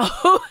 Yeah.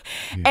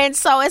 And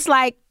so it's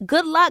like,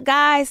 good luck,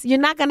 guys. You're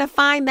not going to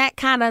find that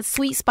kind of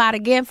sweet spot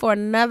again for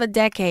another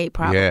decade,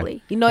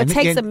 probably. Yeah. It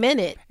takes a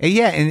minute.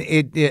 Yeah,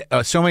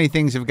 and so many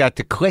things have got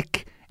to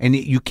click, and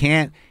you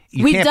can't.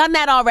 We've done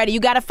that already.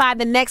 You got to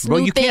find the next new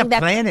thing. You can't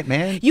plan it,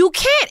 man. You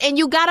can't, and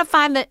you got to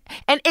find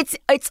and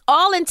it's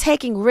all in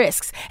taking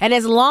risks. And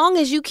as long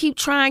as you keep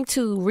trying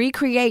to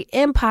recreate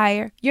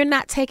Empire, you're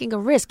not taking a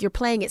risk. You're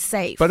playing it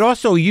safe. But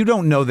also, you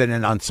don't know that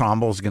an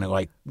ensemble is going to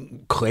like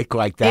click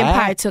like that.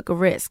 Empire took a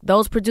risk.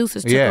 Those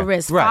producers took a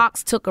risk. Right.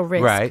 Fox took a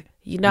risk. Right.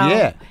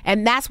 Yeah.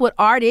 And that's what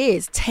art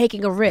is,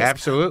 taking a risk.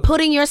 Absolutely.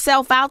 Putting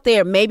yourself out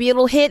there. Maybe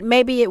it'll hit,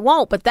 maybe it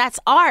won't, but that's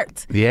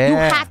art. Yeah. You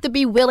have to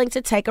be willing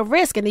to take a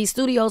risk, and these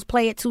studios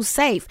play it too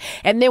safe.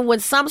 And then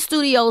when some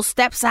studio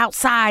steps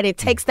outside and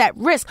takes that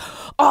risk,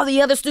 all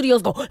the other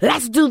studios go,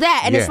 let's do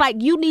that. And it's like,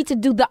 you need to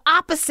do the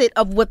opposite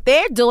of what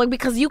they're doing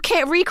because you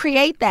can't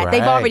recreate that. Right.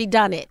 They've already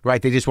done it.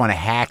 Right. They just want to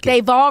hack it.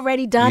 They've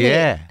already done it.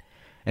 Yeah.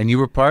 And you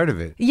were part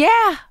of it.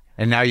 Yeah.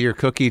 And now you're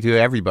Cookie to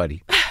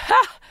everybody.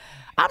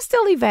 I'm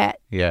still Yvette.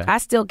 Yeah. I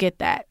still get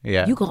that.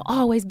 Yeah. You gonna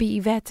always be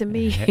Yvette to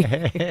me.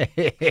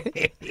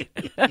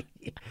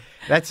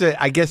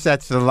 I guess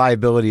that's the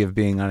liability of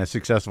being on a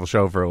successful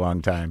show for a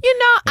long time. It's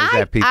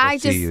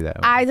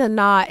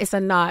a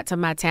nod to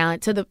my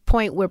talent, to the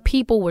point where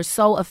people were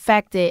so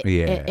affected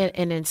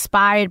and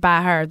inspired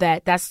by her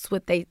that's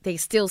what they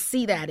still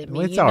see that in me.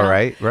 Well, it's all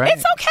right?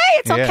 It's okay.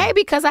 It's okay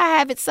because I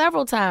have it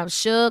several times.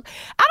 Suge.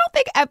 I don't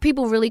think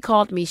people really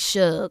called me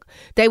Suge.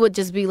 They would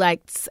just be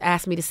like,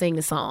 ask me to sing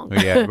the song.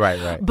 Yeah,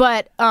 right.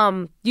 But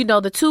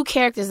the two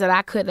characters that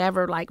I could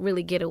never like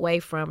really get away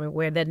from and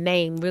where the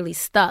name really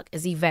stuck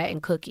is Yvette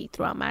and Cookie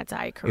throughout my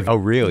entire career. Oh,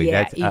 really?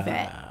 Yeah,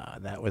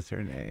 Yvette. That was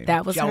her name.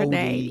 That was her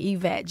name,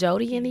 Yvette.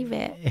 Jody and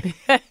Yvette.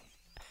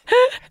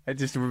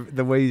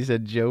 The way you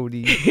said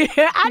Jody.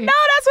 I know,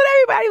 that's what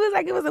everybody was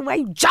like. It was the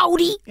way,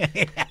 Jody.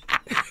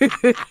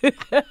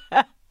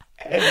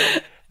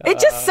 It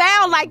just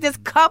sounded like this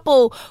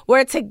couple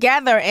were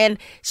together, and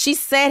she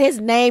said his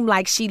name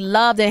like she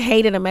loved and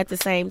hated him at the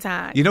same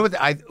time. You know what?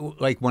 I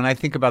like when I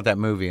think about that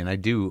movie, and I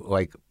do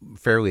like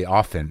fairly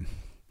often.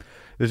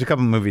 There's a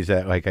couple of movies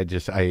that like I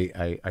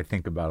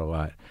think about a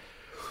lot.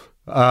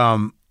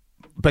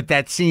 But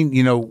that scene,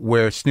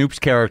 where Snoop's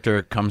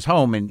character comes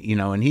home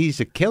and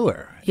he's a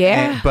killer.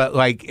 Yeah. But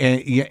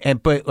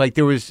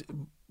there was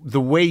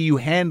the way you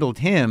handled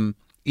him,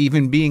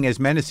 even being as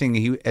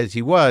menacing as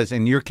he was,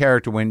 and your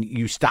character when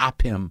you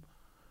stop him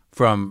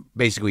from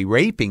basically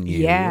raping you.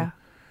 Yeah.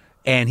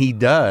 And he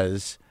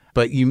does,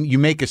 but you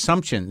make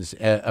assumptions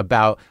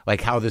about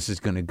like how this is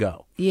going to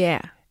go.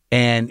 Yeah.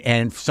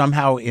 And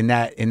somehow in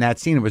that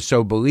scene it was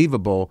so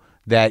believable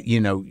that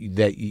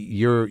that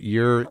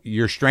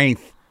your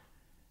strength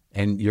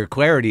and your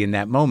clarity in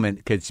that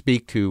moment could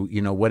speak to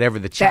whatever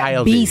the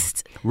child that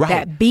beast is. Right.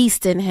 That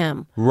beast in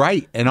him,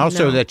 right? And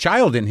also the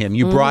child in him.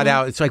 You brought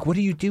out. It's like, what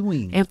are you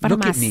doing in front of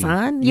my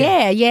son?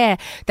 Yeah.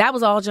 That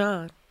was all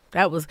John.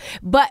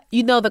 But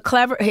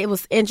it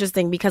was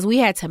interesting because we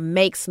had to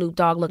make Snoop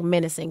Dogg look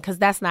menacing because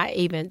that's not.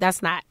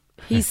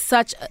 He's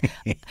such a...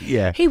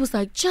 Yeah. He was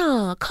like,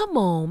 John, come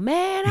on,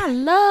 man. I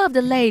love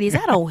the ladies.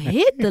 I don't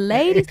hit the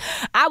ladies.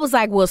 I was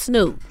like, well,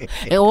 Snoop,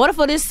 in order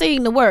for this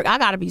scene to work, I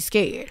got to be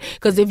scared.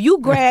 Because if you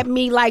grab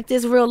me like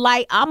this real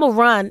light, I'm going to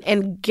run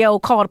and go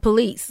call the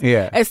police.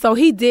 Yeah. And so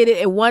he did it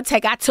in one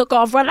take. I took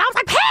off running. I was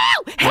like,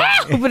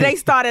 help! But they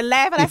started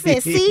laughing. I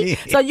said, see?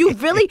 So you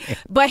really...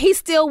 But he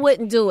still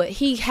wouldn't do it.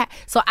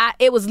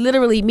 It was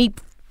literally me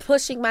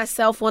pushing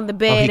myself on the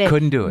bed he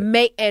couldn't do it. And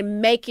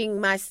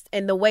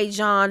the way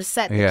John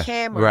set the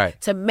camera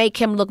to make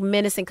him look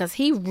menacing because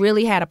he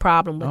really had a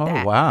problem with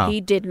that. Wow.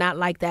 He did not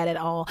like that at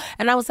all.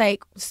 And I was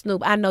like,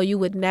 Snoop, I know you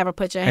would never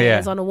put your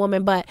hands on a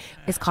woman, but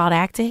it's called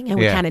acting and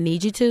we kind of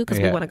need you to because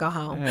we want to go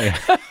home. We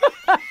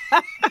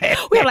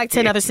have like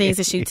 10 other scenes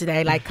to shoot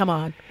today. Like, come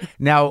on.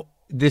 Now,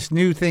 this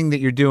new thing that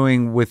you're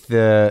doing with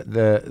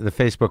the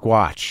Facebook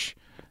Watch,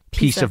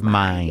 Peace of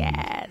Mind.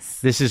 Yes.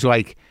 This is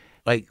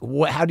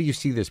how do you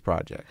see this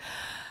project?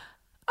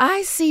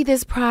 I see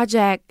this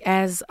project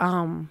as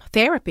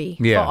therapy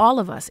for all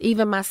of us,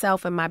 even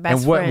myself and my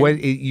best friend.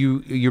 And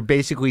you're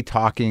basically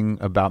talking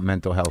about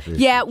mental health issues.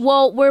 Yeah,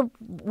 well,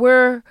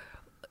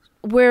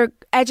 we're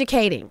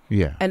educating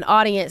an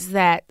audience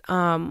that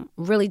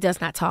really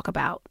does not talk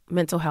about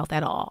mental health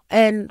at all,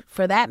 and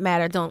for that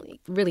matter, don't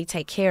really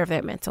take care of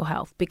their mental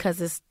health because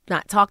it's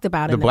not talked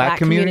about in the Black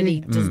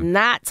community. Does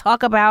not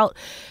talk about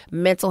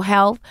mental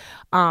health.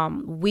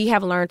 We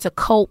have learned to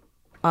cope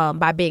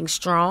by being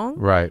strong,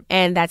 right?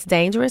 And that's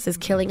dangerous. It's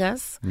killing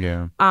us.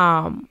 Yeah.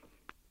 And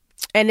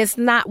it's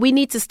not. We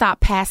need to stop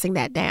passing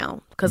that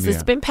down because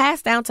it's been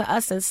passed down to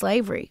us in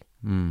slavery.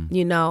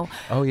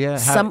 Oh yeah.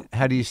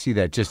 How do you see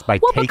that? Just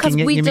by taking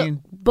it? You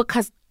mean?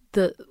 Because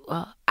the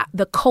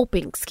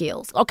coping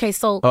skills. Okay,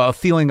 so a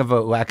feeling of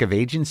a lack of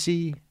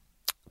agency.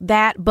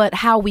 that, but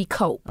how we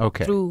cope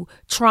Okay. through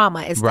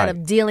trauma instead Right.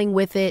 of dealing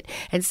with it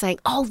and saying,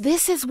 oh,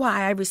 this is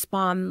why I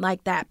respond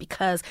like that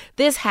because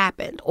this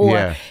happened. Or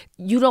Yeah.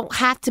 you don't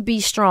have to be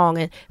strong.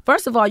 And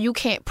first of all, you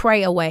can't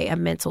pray away a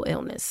mental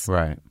illness.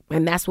 Right.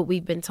 And that's what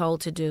we've been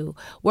told to do.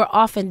 We're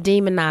often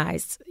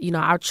demonized,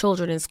 our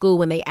children in school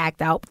when they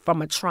act out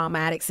from a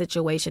traumatic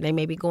situation they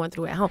may be going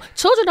through at home.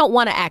 Children don't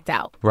want to act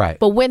out. Right.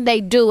 But when they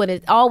do, and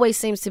it always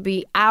seems to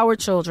be our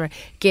children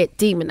get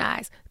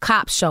demonized.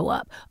 Cops show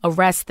up,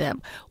 arrest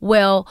them.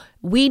 Well,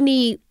 we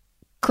need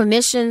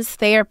clinicians,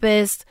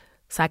 therapists,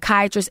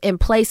 psychiatrists in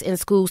place in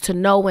schools to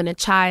know when a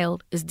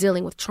child is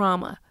dealing with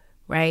trauma,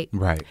 right?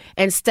 Right.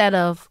 Instead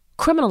of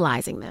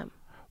criminalizing them.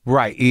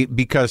 Right,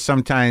 because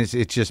sometimes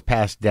it's just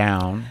passed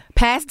down,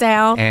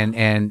 and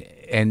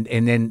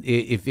then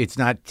if it's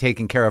not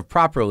taken care of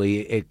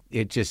properly,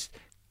 it just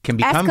can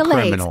become escalates.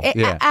 criminal.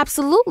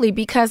 Absolutely,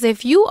 because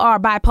if you are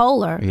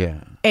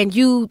bipolar, and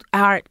you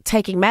are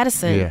taking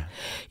medicine,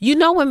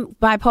 when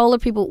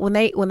bipolar people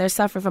when they're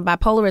suffering from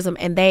bipolarism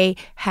and they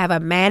have a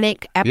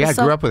manic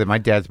episode, I grew up with it. My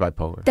dad's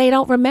bipolar. They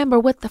don't remember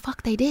what the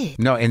fuck they did.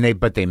 No,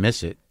 but they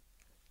miss it.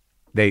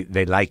 They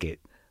like it.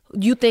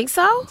 You think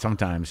so?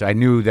 Sometimes I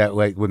knew that,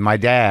 like with my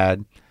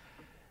dad,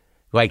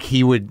 like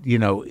he would,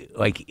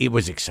 like it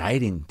was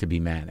exciting to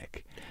be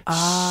manic.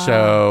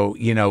 So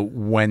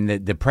when the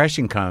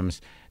depression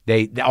comes,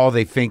 all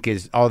they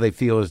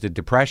feel is the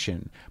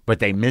depression, but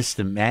they miss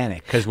the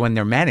manic because when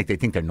they're manic, they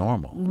think they're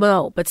normal.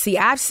 No, but see,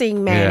 I've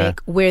seen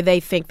manic where they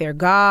think they're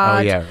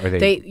God. Oh yeah, or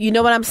they you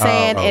know what I'm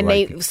saying?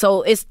 And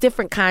so it's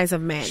different kinds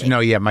of manic.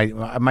 No, yeah,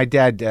 my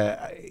dad,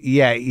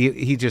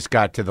 he just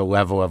got to the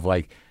level of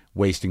like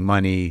wasting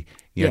money,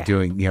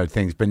 doing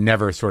things, but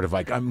never sort of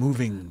like I'm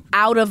moving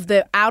out of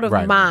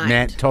right.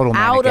 mind, total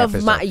manic out of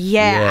episode. mind.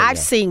 Yeah, I've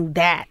seen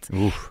that.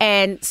 Oof.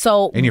 And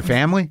so in your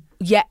family,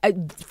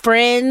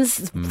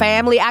 friends,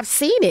 family, I've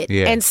seen it.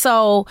 Yeah. And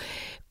so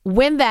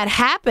when that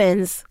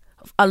happens,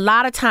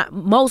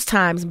 most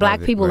times,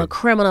 Black people are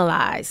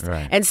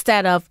criminalized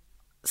instead of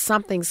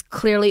something's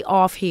clearly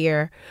off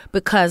here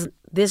because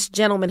this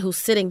gentleman who's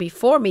sitting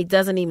before me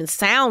doesn't even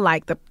sound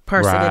like the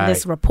person in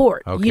this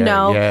report,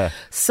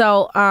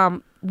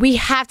 So we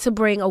have to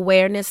bring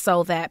awareness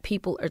so that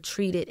people are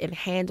treated and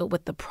handled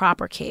with the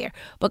proper care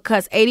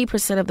because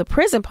 80% of the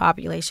prison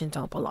population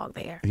don't belong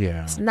there.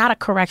 Yeah. It's not a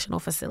correctional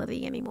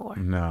facility anymore.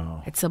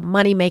 No. It's a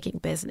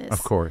money-making business.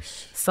 Of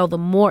course. So the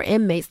more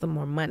inmates, the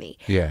more money.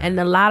 Yeah. And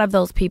a lot of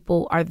those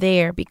people are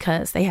there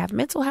because they have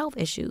mental health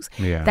issues.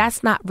 Yeah.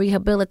 That's not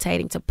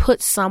rehabilitating to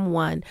put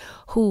someone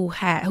who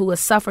is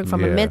suffering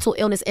from a mental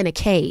illness in a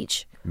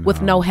cage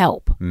with no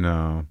help.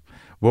 No.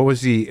 What was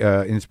the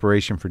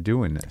inspiration for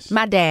doing this?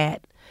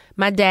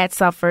 My dad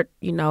suffered,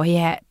 he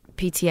had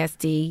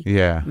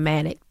PTSD,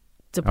 manic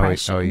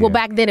depression. Oh, yeah. Well,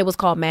 back then it was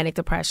called manic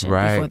depression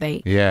before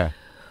they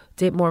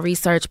did more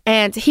research.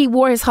 And he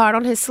wore his heart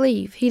on his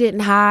sleeve. He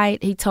didn't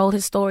hide. He told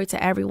his story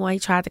to everyone. He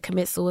tried to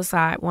commit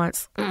suicide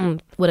once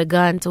with a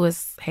gun to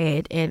his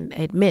head and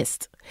it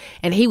missed.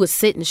 And he would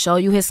sit and show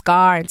you his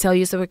scar and tell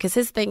you so because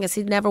his thing is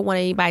he never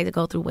wanted anybody to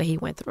go through what he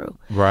went through.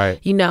 Right.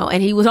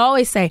 And he would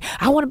always say,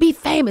 I want to be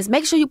famous.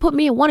 Make sure you put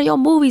me in one of your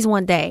movies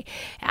one day.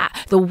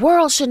 The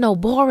world should know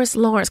Boris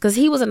Lawrence because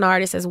he was an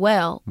artist as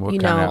well. What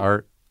kind of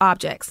art?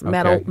 Objects,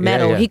 metal.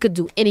 Yeah. He could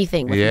do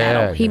anything with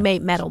metal. He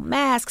made metal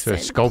masks. So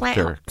and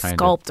sculptor.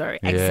 Sculptor,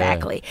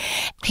 exactly.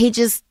 He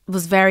just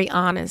was very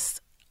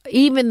honest.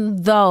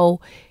 Even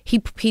though he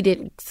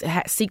didn't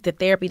seek the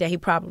therapy that he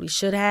probably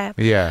should have.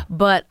 Yeah.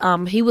 But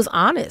he was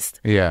honest.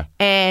 Yeah.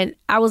 And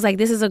I was like,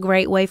 this is a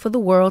great way for the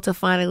world to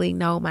finally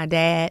know my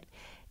dad.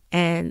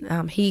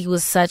 And he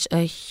was such a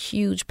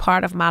huge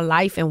part of my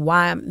life and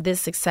why I'm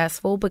this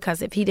successful.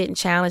 Because if he didn't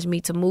challenge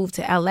me to move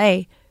to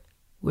L.A.,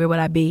 where would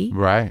I be?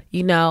 Right.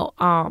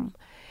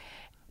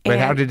 But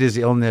how did his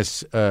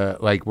illness,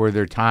 were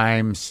there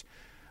times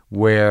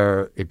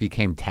where it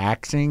became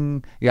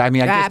taxing? Yeah, I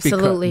mean, I guess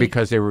absolutely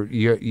because they were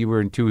you were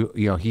in two.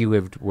 He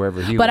lived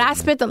wherever he. But lived. I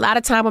spent a lot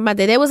of time with my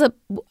dad.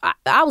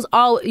 I was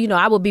all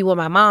I would be with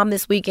my mom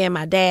this weekend,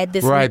 my dad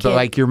this weekend. Right, but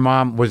like your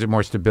mom, was it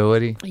more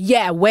stability?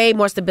 Yeah, way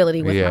more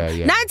stability with her.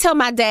 Yeah. Not until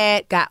my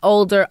dad got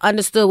older,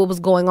 understood what was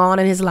going on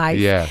in his life.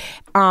 Yeah.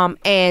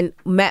 And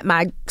met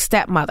my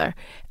stepmother.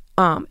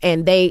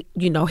 And they,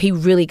 he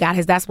really got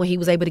that's when he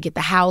was able to get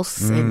the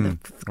house and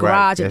the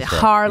garage and the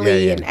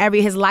Harley and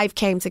his life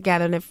came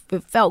together and it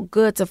felt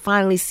good to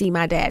finally see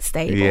my dad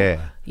stable.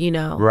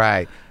 Yeah.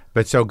 Right.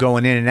 But so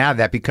going in and out of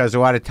that, because a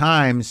lot of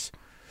times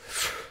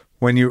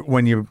when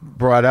you're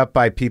brought up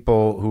by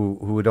people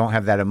who don't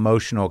have that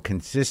emotional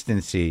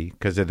consistency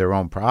because of their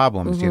own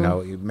problems,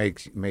 it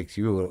makes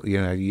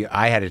you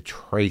I had to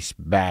trace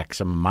back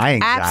some of my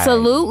anxiety.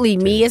 Absolutely,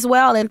 me as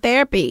well in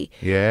therapy.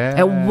 Yeah,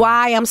 and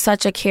why I'm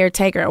such a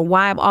caretaker and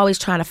why I'm always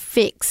trying to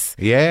fix.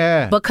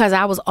 Yeah, because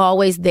I was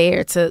always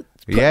there to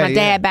put my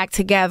dad back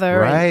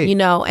together, right.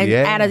 and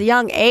at a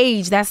young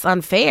age, that's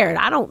unfair.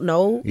 I don't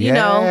know,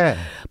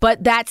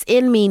 but that's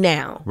in me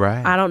now.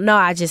 Right. I don't know.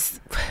 How do you?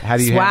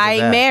 That's why I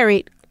ain't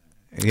married.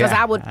 Because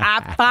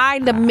I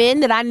find the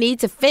men that I need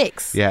to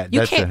fix. Yeah,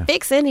 you can't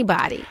fix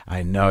anybody.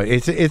 I know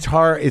it's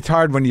hard. It's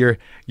hard when you're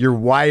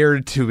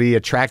wired to be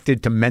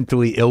attracted to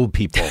mentally ill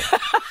people.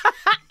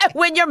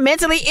 When you're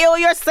mentally ill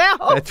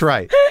yourself. That's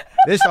right.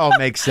 This all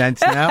makes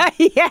sense now.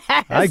 Yes.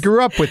 I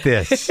grew up with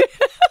this.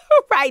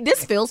 Right.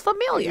 This feels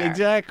familiar.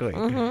 Exactly.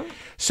 Mm-hmm.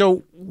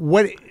 So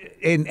what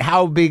and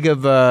how big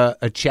of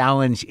a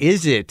challenge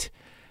is it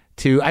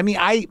to, I mean,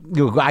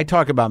 I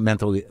talk about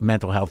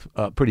mental health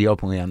pretty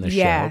openly on this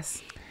show.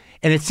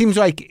 And it seems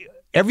like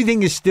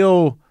everything is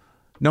still,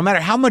 no matter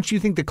how much you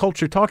think the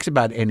culture talks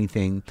about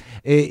anything,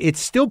 it's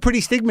still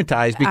pretty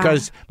stigmatized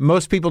because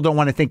most people don't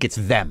want to think it's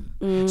them.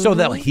 Mm-hmm. So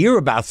they'll hear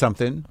about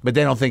something, but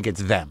they don't think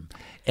it's them.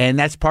 And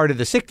that's part of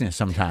the sickness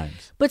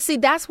sometimes. But see,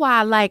 that's why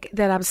I like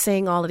that I'm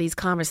seeing all of these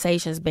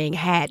conversations being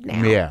had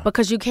now. Yeah.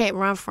 Because you can't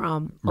run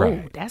from,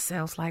 that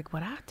sounds like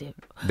what I did.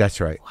 That's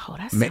right. Oh,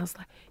 that sounds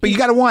like. But you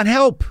got to want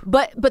help.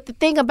 But the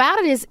thing about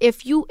it is,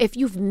 if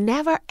you've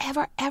never,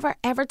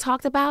 ever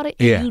talked about it,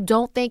 and you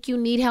don't think you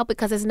need help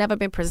because it's never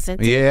been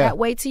presented that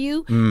way to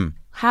you,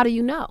 how do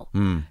you know?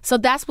 So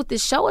that's what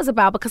this show is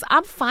about, because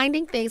I'm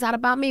finding things out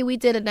about me. We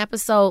did an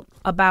episode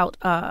about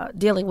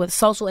dealing with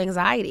social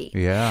anxiety.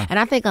 Yeah. And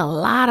I think a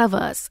lot of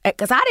us,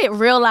 because I didn't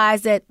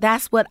realize that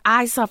that's what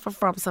I suffer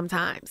from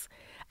sometimes.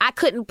 I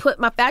couldn't put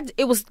my fact.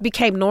 It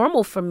became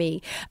normal for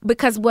me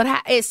because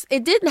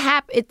it didn't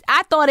happen.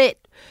 I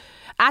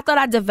thought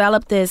I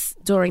developed this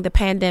during the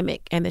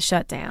pandemic and the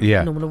shutdown.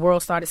 Yeah. When the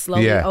world started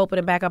slowly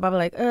opening back up, I'd be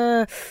like,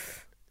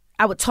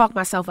 I would talk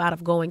myself out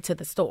of going to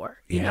the store,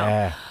 you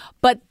know.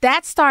 But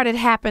that started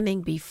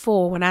happening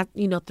before when I,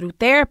 through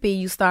therapy,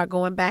 you start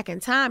going back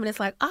in time and it's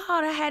like, oh,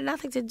 that had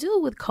nothing to do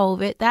with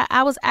COVID. That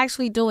I was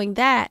actually doing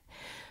that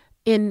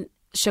in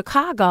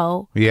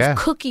Chicago. Yeah.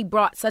 Cookie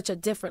brought such a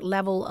different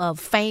level of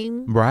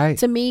fame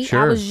to me.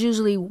 Sure. I was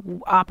usually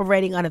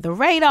operating under the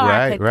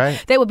radar.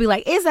 Right. They would be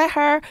like, is that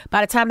her?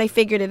 By the time they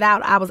figured it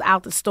out, I was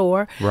out the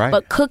store. Right.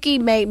 But Cookie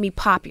made me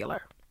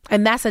popular.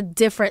 And that's a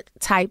different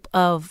type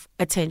of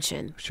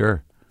attention.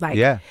 Sure.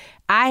 I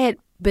had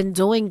been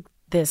doing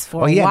this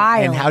for a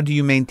while. And how do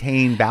you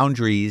maintain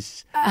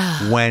boundaries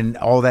when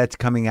all that's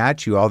coming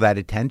at you, all that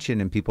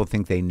attention, and people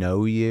think they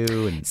know you?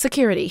 And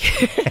Security.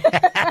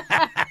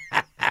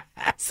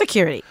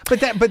 Security.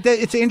 But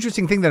it's an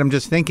interesting thing that I'm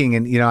just thinking,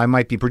 and I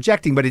might be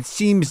projecting, but it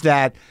seems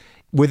that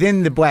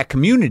within the Black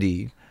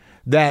community,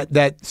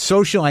 that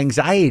social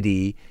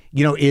anxiety,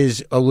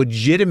 is a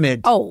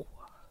legitimate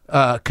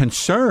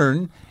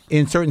concern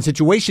in certain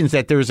situations.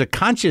 That there's a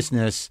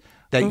consciousness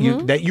that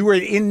you are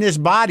in this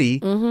body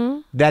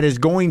that is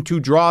going to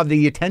draw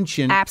the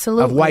attention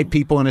of white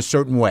people in a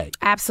certain way.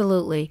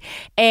 Absolutely.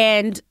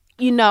 And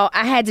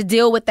I had to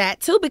deal with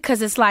that too,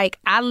 because it's like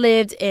I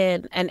lived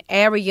in an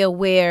area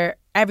where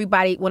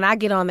everybody, when I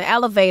get on the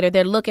elevator,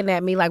 they're looking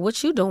at me like,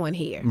 what you doing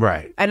here?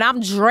 Right. And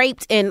I'm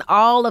draped in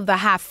all of the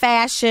high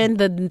fashion,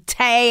 the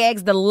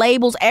tags, the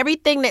labels,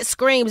 everything that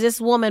screams this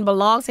woman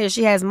belongs here.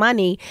 She has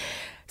money.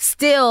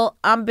 Still,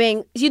 I'm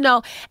being,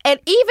 and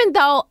even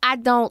though I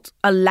don't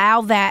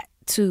allow that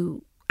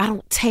I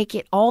don't take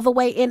it all the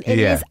way in. It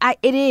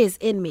is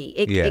in me.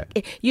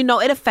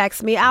 It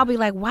affects me. I'll be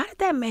like, why did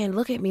that man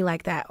look at me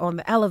like that on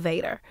the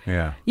elevator?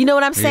 Yeah. You know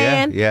what I'm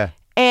saying? Yeah.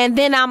 And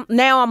then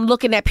I'm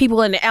looking at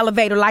people in the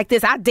elevator like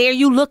this. I dare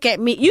you look at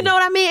me. You know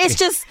what I mean? It's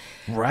just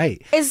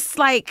right. It's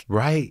like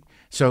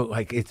So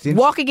like it's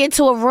walking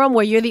into a room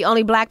where you're the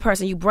only Black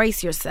person, you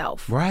brace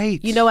yourself.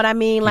 Right. You know what I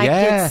mean? Like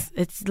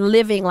it's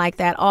living like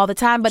that all the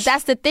time. But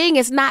that's the thing.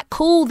 It's not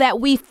cool that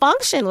we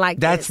function like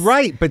that's this. That's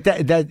right. But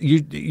that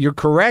you're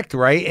correct,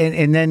 right?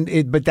 And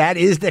then but that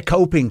is the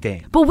coping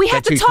thing. But we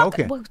have to talk.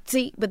 Well,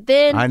 see, but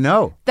then I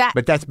know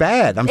but that's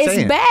bad. It's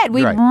saying it's bad.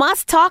 We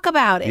must talk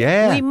about it.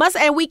 Yeah. We must,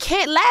 and we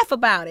can't laugh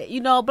about it.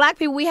 Black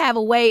people, we have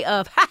a way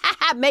of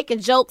making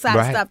jokes out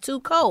of stuff to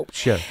cope.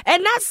 Sure.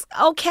 And that's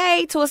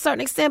okay to a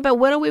certain extent,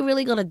 but when are we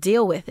really going to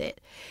deal with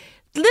it?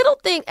 Little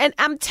thing, and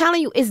I'm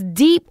telling you, it's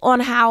deep on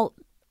how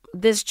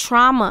this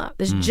trauma,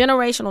 this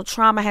generational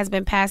trauma has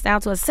been passed down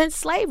to us since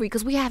slavery,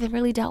 because we haven't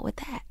really dealt with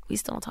that. We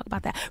still don't talk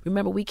about that.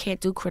 Remember, we can't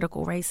do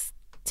critical race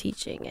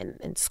teaching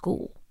in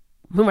school,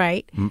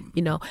 right? When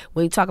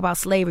you talk about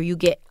slavery, you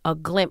get a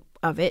glimpse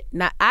of it.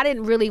 Now, I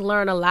didn't really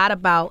learn a lot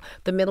about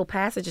the Middle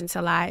Passage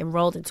until I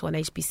enrolled into an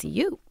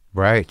HBCU.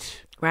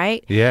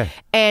 Right? Yeah.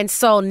 And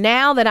so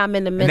now that I'm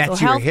in the mental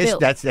health field,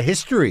 that's the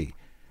history.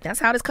 That's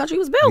how this country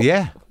was built.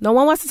 Yeah. No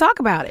one wants to talk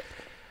about it.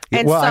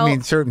 And I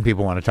mean, certain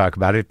people want to talk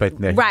about it, but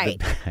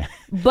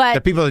but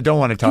the people that don't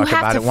want to talk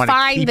about it want to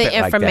keep it like that.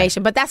 You have to find the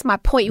information. But that's my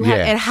point.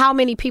 And how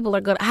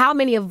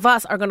many of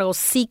us are going to go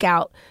seek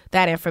out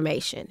that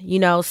information?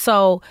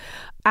 So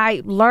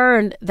I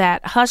learned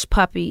that hush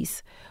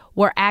puppies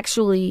were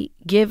actually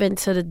given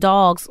to the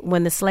dogs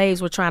when the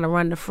slaves were trying to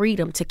run to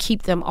freedom to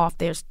keep them off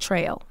their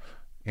trail.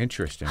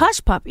 Interesting.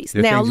 Hush puppies.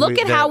 Now, look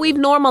at how we've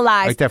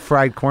normalized. Like that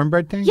fried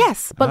cornbread thing?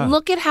 Yes, but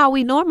look at how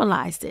we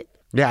normalized it.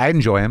 Yeah, I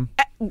enjoy them.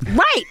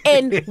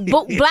 Right.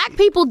 But Black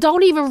people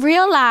don't even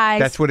realize.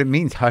 That's what it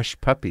means, hush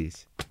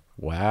puppies.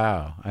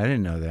 Wow. I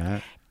didn't know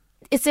that.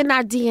 it's in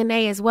our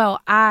DNA as well.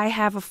 I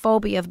have a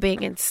phobia of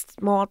being in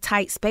small,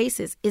 tight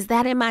spaces. Is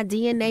that in my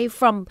DNA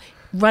from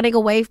running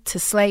away to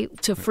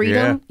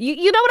freedom? Yeah.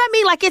 You know what I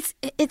mean? Like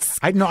it's.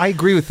 I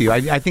agree with you.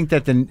 I think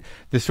that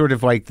the sort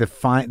of like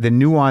the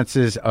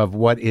nuances of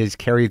what is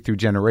carried through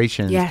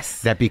generations,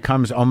 that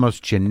becomes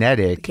almost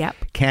genetic,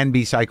 can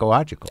be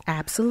psychological.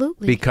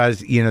 Absolutely. Because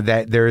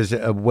that there's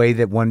a way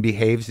that one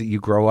behaves, that you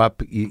grow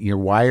up, you're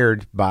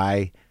wired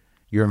by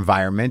your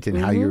environment and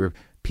how your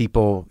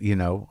people,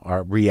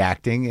 are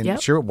reacting.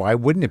 And sure, why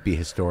wouldn't it be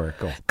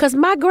historical? Because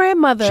my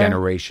grandmother...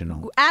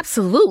 Generational.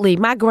 Absolutely.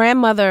 My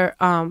grandmother,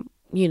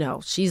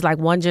 she's like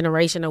one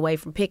generation away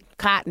from picking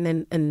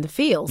cotton in the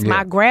fields.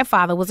 My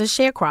grandfather was a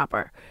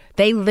sharecropper.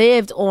 They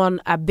lived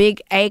on a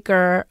big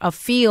acre, a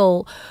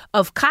field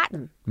of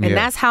cotton. And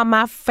that's how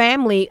my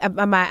family,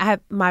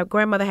 my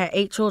grandmother had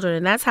 8 children,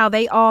 and that's how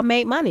they all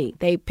made money.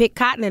 They picked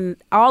cotton, and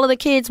all of the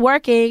kids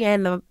working,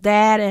 and the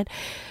dad, and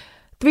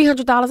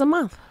 $300 a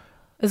month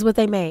is what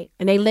they made.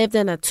 And they lived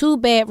in a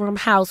 2-bedroom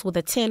house with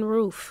a tin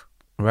roof.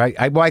 Right.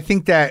 I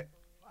think that,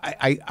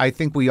 I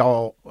think we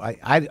all,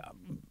 I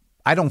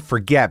don't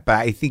forget, but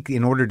I think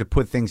in order to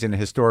put things in a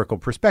historical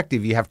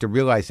perspective, you have to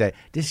realize that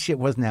this shit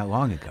wasn't that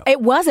long ago.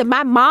 It wasn't.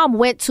 My mom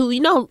went to,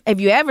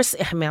 if you ever see,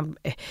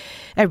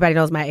 everybody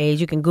knows my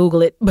age. You can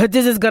Google it, but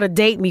this is going to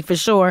date me for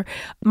sure.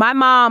 My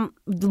mom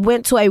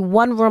went to a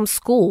 1-room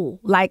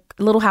school, like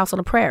Little House on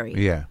the Prairie.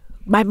 Yeah.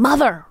 My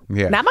mother.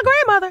 Yeah. Not my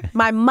grandmother.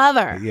 My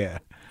mother. Yeah.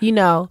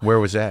 Where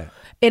was that?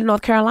 In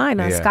North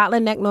Carolina,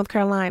 Scotland Neck, North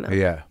Carolina.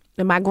 Yeah.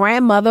 And my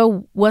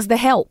grandmother was the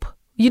help.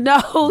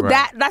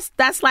 Right.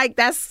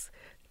 That's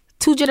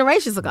 2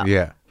 generations ago.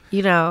 Yeah.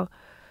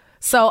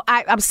 So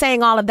I'm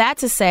saying all of that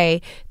to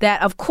say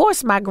that, of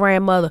course, my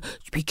grandmother,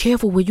 be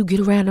careful when you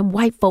get around them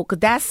white folk, because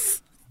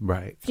that's,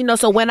 right.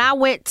 So when I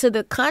went to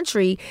the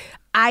country,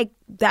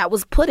 that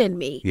was put in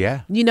me.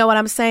 Yeah. You know what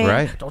I'm saying?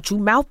 Right. Don't you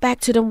mouth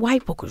back to them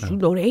white folk, because they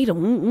don't.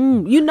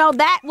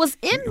 That was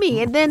in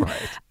me. And then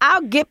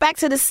I'll get back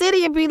to the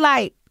city and be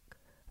like,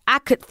 I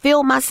could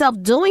feel myself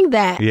doing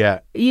that. Yeah.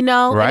 Right.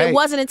 And it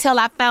wasn't until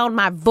I found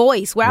my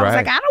voice where I was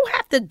like, I don't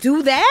have to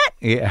do that.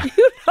 Yeah.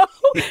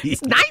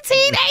 It's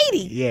 1980.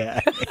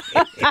 Yeah.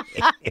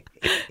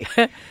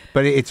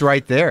 But it's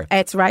right there.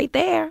 It's right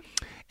there.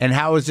 And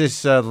how is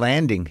this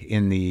landing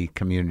in the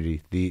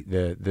community,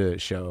 the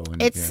show?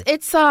 And,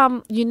 it's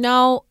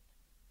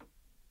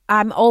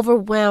I'm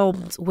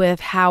overwhelmed with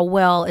how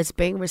well it's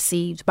being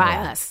received by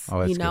us. Oh,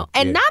 that's good.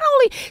 And not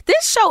only,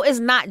 this show is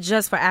not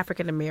just for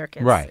African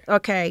Americans. Right.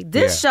 Okay.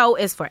 This show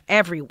is for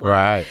everyone.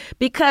 Right.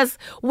 Because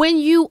when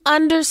you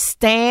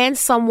understand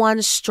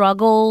someone's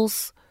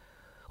struggles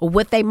or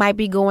what they might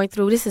be going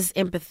through, this is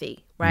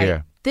empathy, right?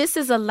 Yeah. This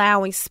is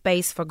allowing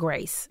space for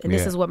grace. And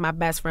this is what my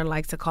best friend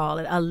likes to call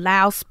it.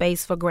 Allow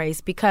space for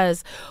grace,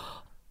 because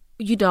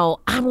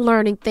I'm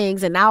learning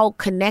things, and I'll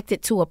connect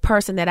it to a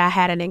person that I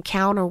had an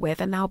encounter with,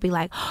 and I'll be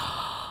like,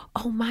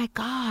 oh my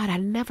God, I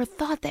never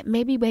thought that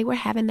maybe they were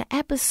having the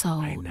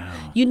episode. I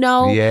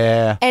know.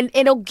 Yeah. And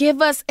it'll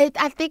give us,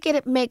 I think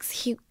it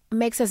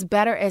makes us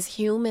better as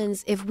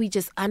humans if we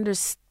just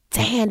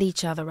understand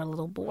each other a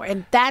little more.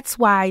 And that's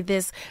why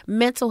this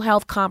mental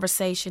health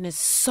conversation is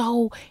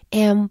so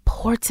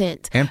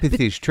important.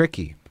 Empathy is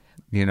tricky.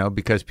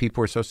 Because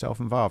people are so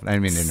self-involved. I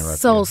didn't mean to interrupt you.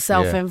 So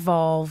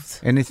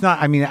self-involved. Yeah. And it's not,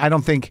 I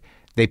don't think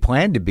they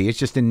plan to be. It's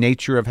just the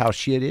nature of how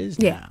shit is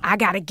now. Yeah, I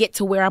got to get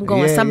to where I'm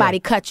going.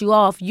 Somebody cut you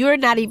off. You're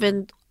not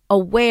even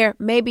aware.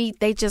 Maybe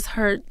they just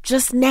heard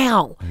just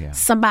now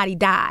somebody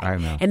died. I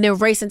know. And they're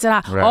racing to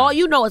die. Right. All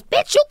you know is,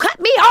 bitch, you cut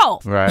me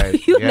off.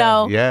 Right. you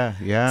know?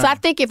 Yeah. So I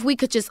think if we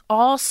could just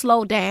all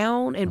slow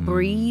down and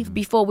breathe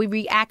before we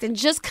react and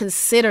just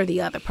consider the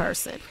other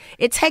person.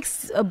 It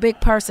takes a big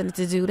person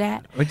to do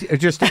that. It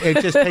just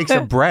takes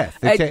a breath.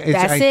 That's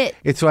it.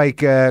 It's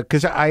like,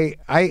 because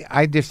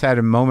I just had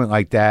a moment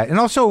like that. And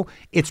also,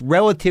 it's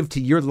relative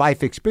to your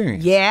life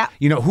experience. Yeah.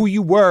 Who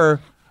you were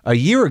a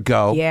year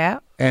ago. Yeah.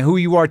 And who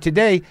you are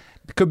today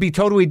could be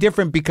totally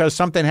different, because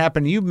something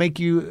happened to you make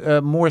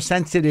you more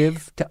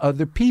sensitive to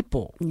other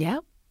people. Yep.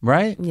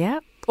 Right?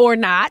 Yep. Or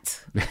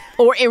not.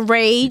 Or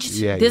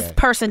enraged. This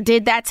person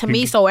did that to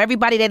me, so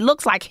everybody that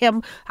looks like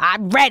him,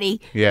 I'm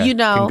ready. Yeah.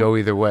 Can go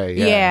either way.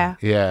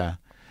 Yeah.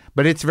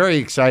 But it's very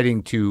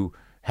exciting to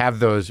have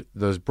those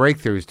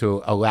breakthroughs,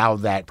 to allow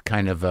that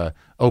kind of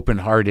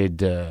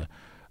open-hearted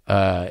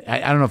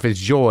I don't know if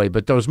it's joy,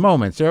 but those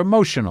moments, they're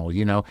emotional,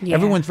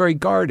 Everyone's very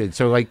guarded.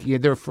 So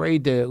they're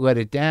afraid to let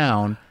it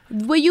down.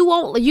 Well, you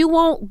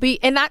won't be,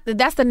 and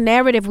that's the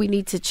narrative we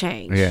need to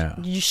change. Yeah.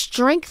 Your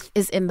strength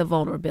is in the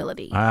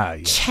vulnerability. Yeah.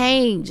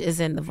 Change is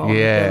in the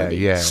vulnerability.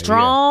 Yeah.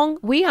 Strong,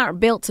 we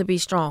aren't built to be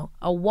strong.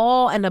 A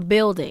wall and a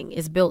building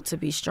is built to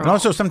be strong. And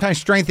also sometimes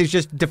strength is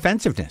just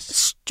defensiveness.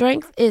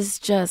 Strength is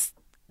just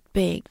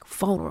being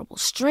vulnerable.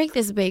 Strength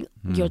is being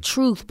your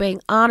truth, being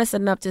honest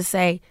enough to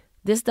say,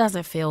 this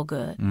doesn't feel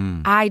good.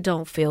 I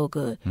don't feel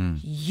good.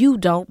 You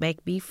don't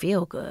make me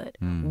feel good.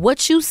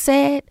 What you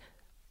said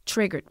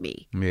triggered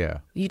me. Yeah.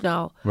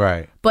 Right.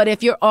 Right. But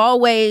if you're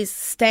always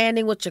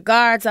standing with your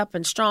guards up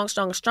and strong,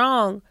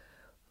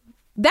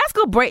 That's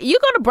gonna break. You're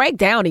gonna break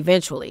down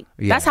eventually.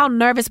 Yeah. That's how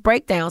nervous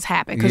breakdowns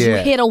happen because you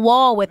hit a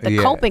wall with the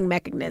coping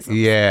mechanism.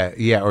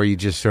 Yeah. Or you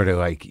just sort of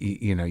like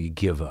you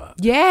give up.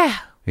 Yeah.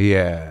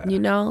 Yeah.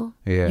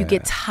 Yeah. You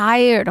get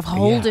tired of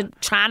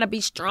trying to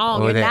be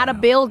strong. You're not a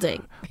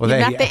building. You're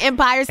not the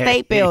Empire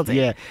State Building.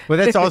 Yeah. Well,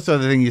 that's also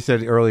the thing you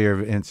said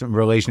earlier in some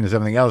relation to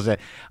something else. That,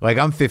 like,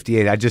 I'm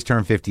 58. I just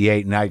turned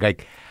 58, and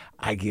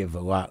I give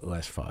a lot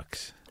less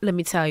fucks. Let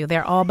me tell you,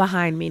 they're all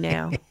behind me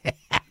now.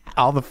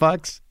 All the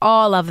fucks?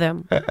 All of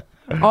them.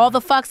 All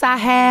the fucks I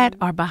had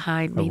are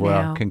behind me now.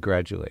 Well,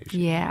 congratulations.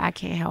 Yeah, I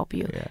can't help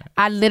you. Yeah.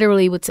 I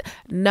literally would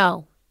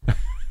no.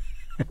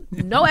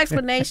 No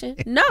explanation.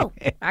 No,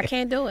 I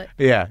can't do it.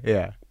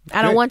 Yeah.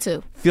 I don't want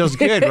to. Feels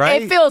good,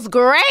 right? It feels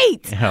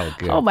great. Oh,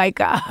 good. Oh, my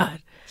God.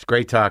 It's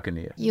great talking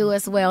to you. You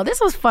as well. This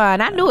was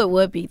fun. I knew it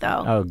would be,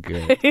 though. Oh,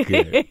 good.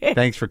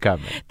 Thanks for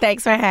coming.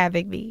 Thanks for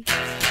having me.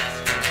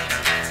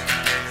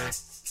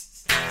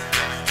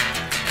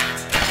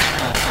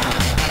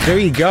 There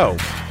you go.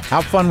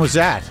 How fun was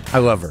that? I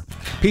love her.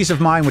 Peace of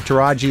Mind with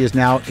Taraji is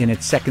now in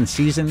its second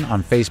season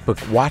on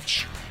Facebook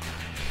Watch.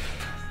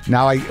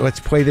 Now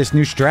let's play this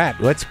new strat.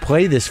 Let's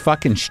play this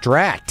fucking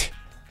strat.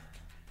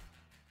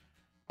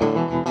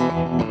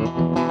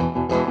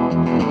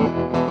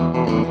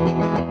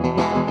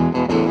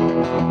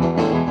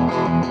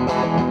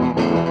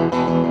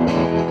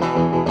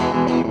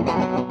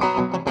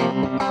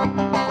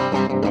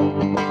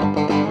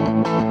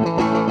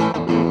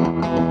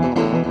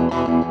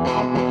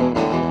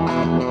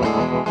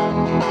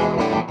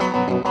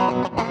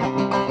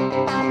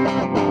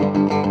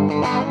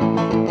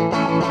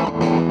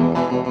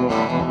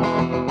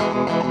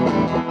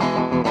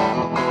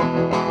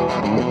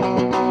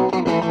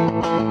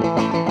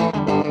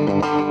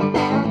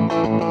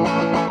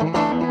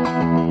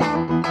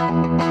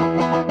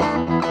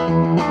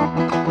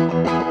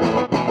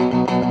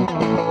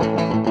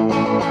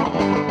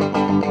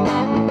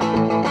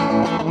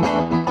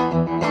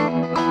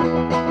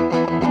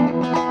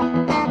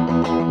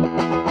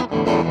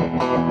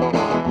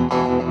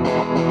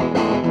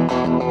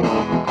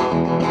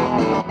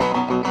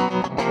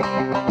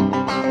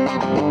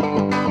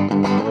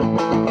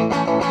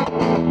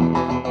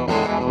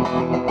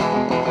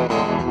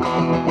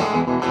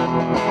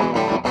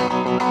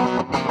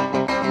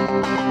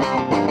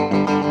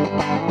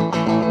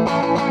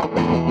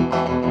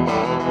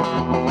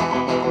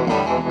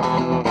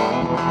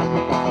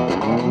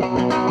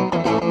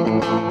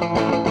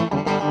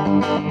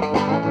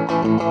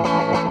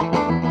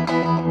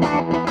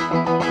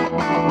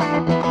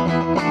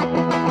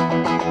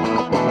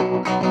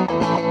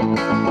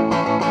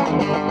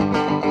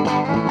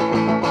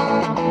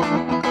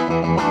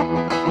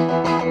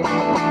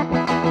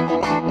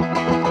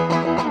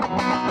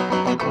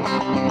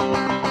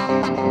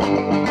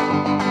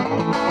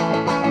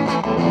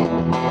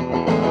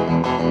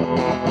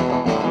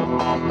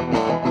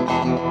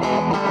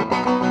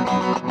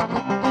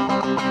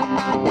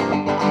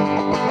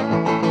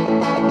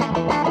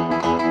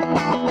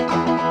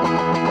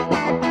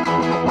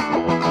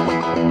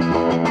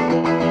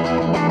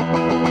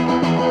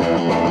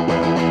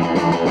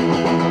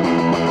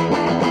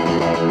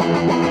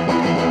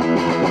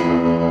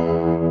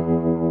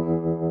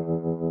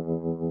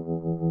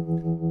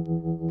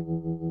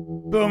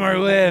 Boomer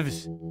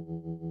lives.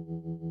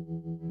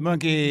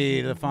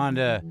 Monkey,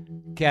 LaFonda,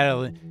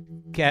 cat,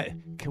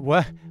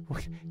 what?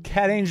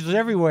 Cat angels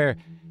everywhere.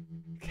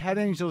 Cat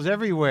angels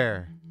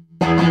everywhere.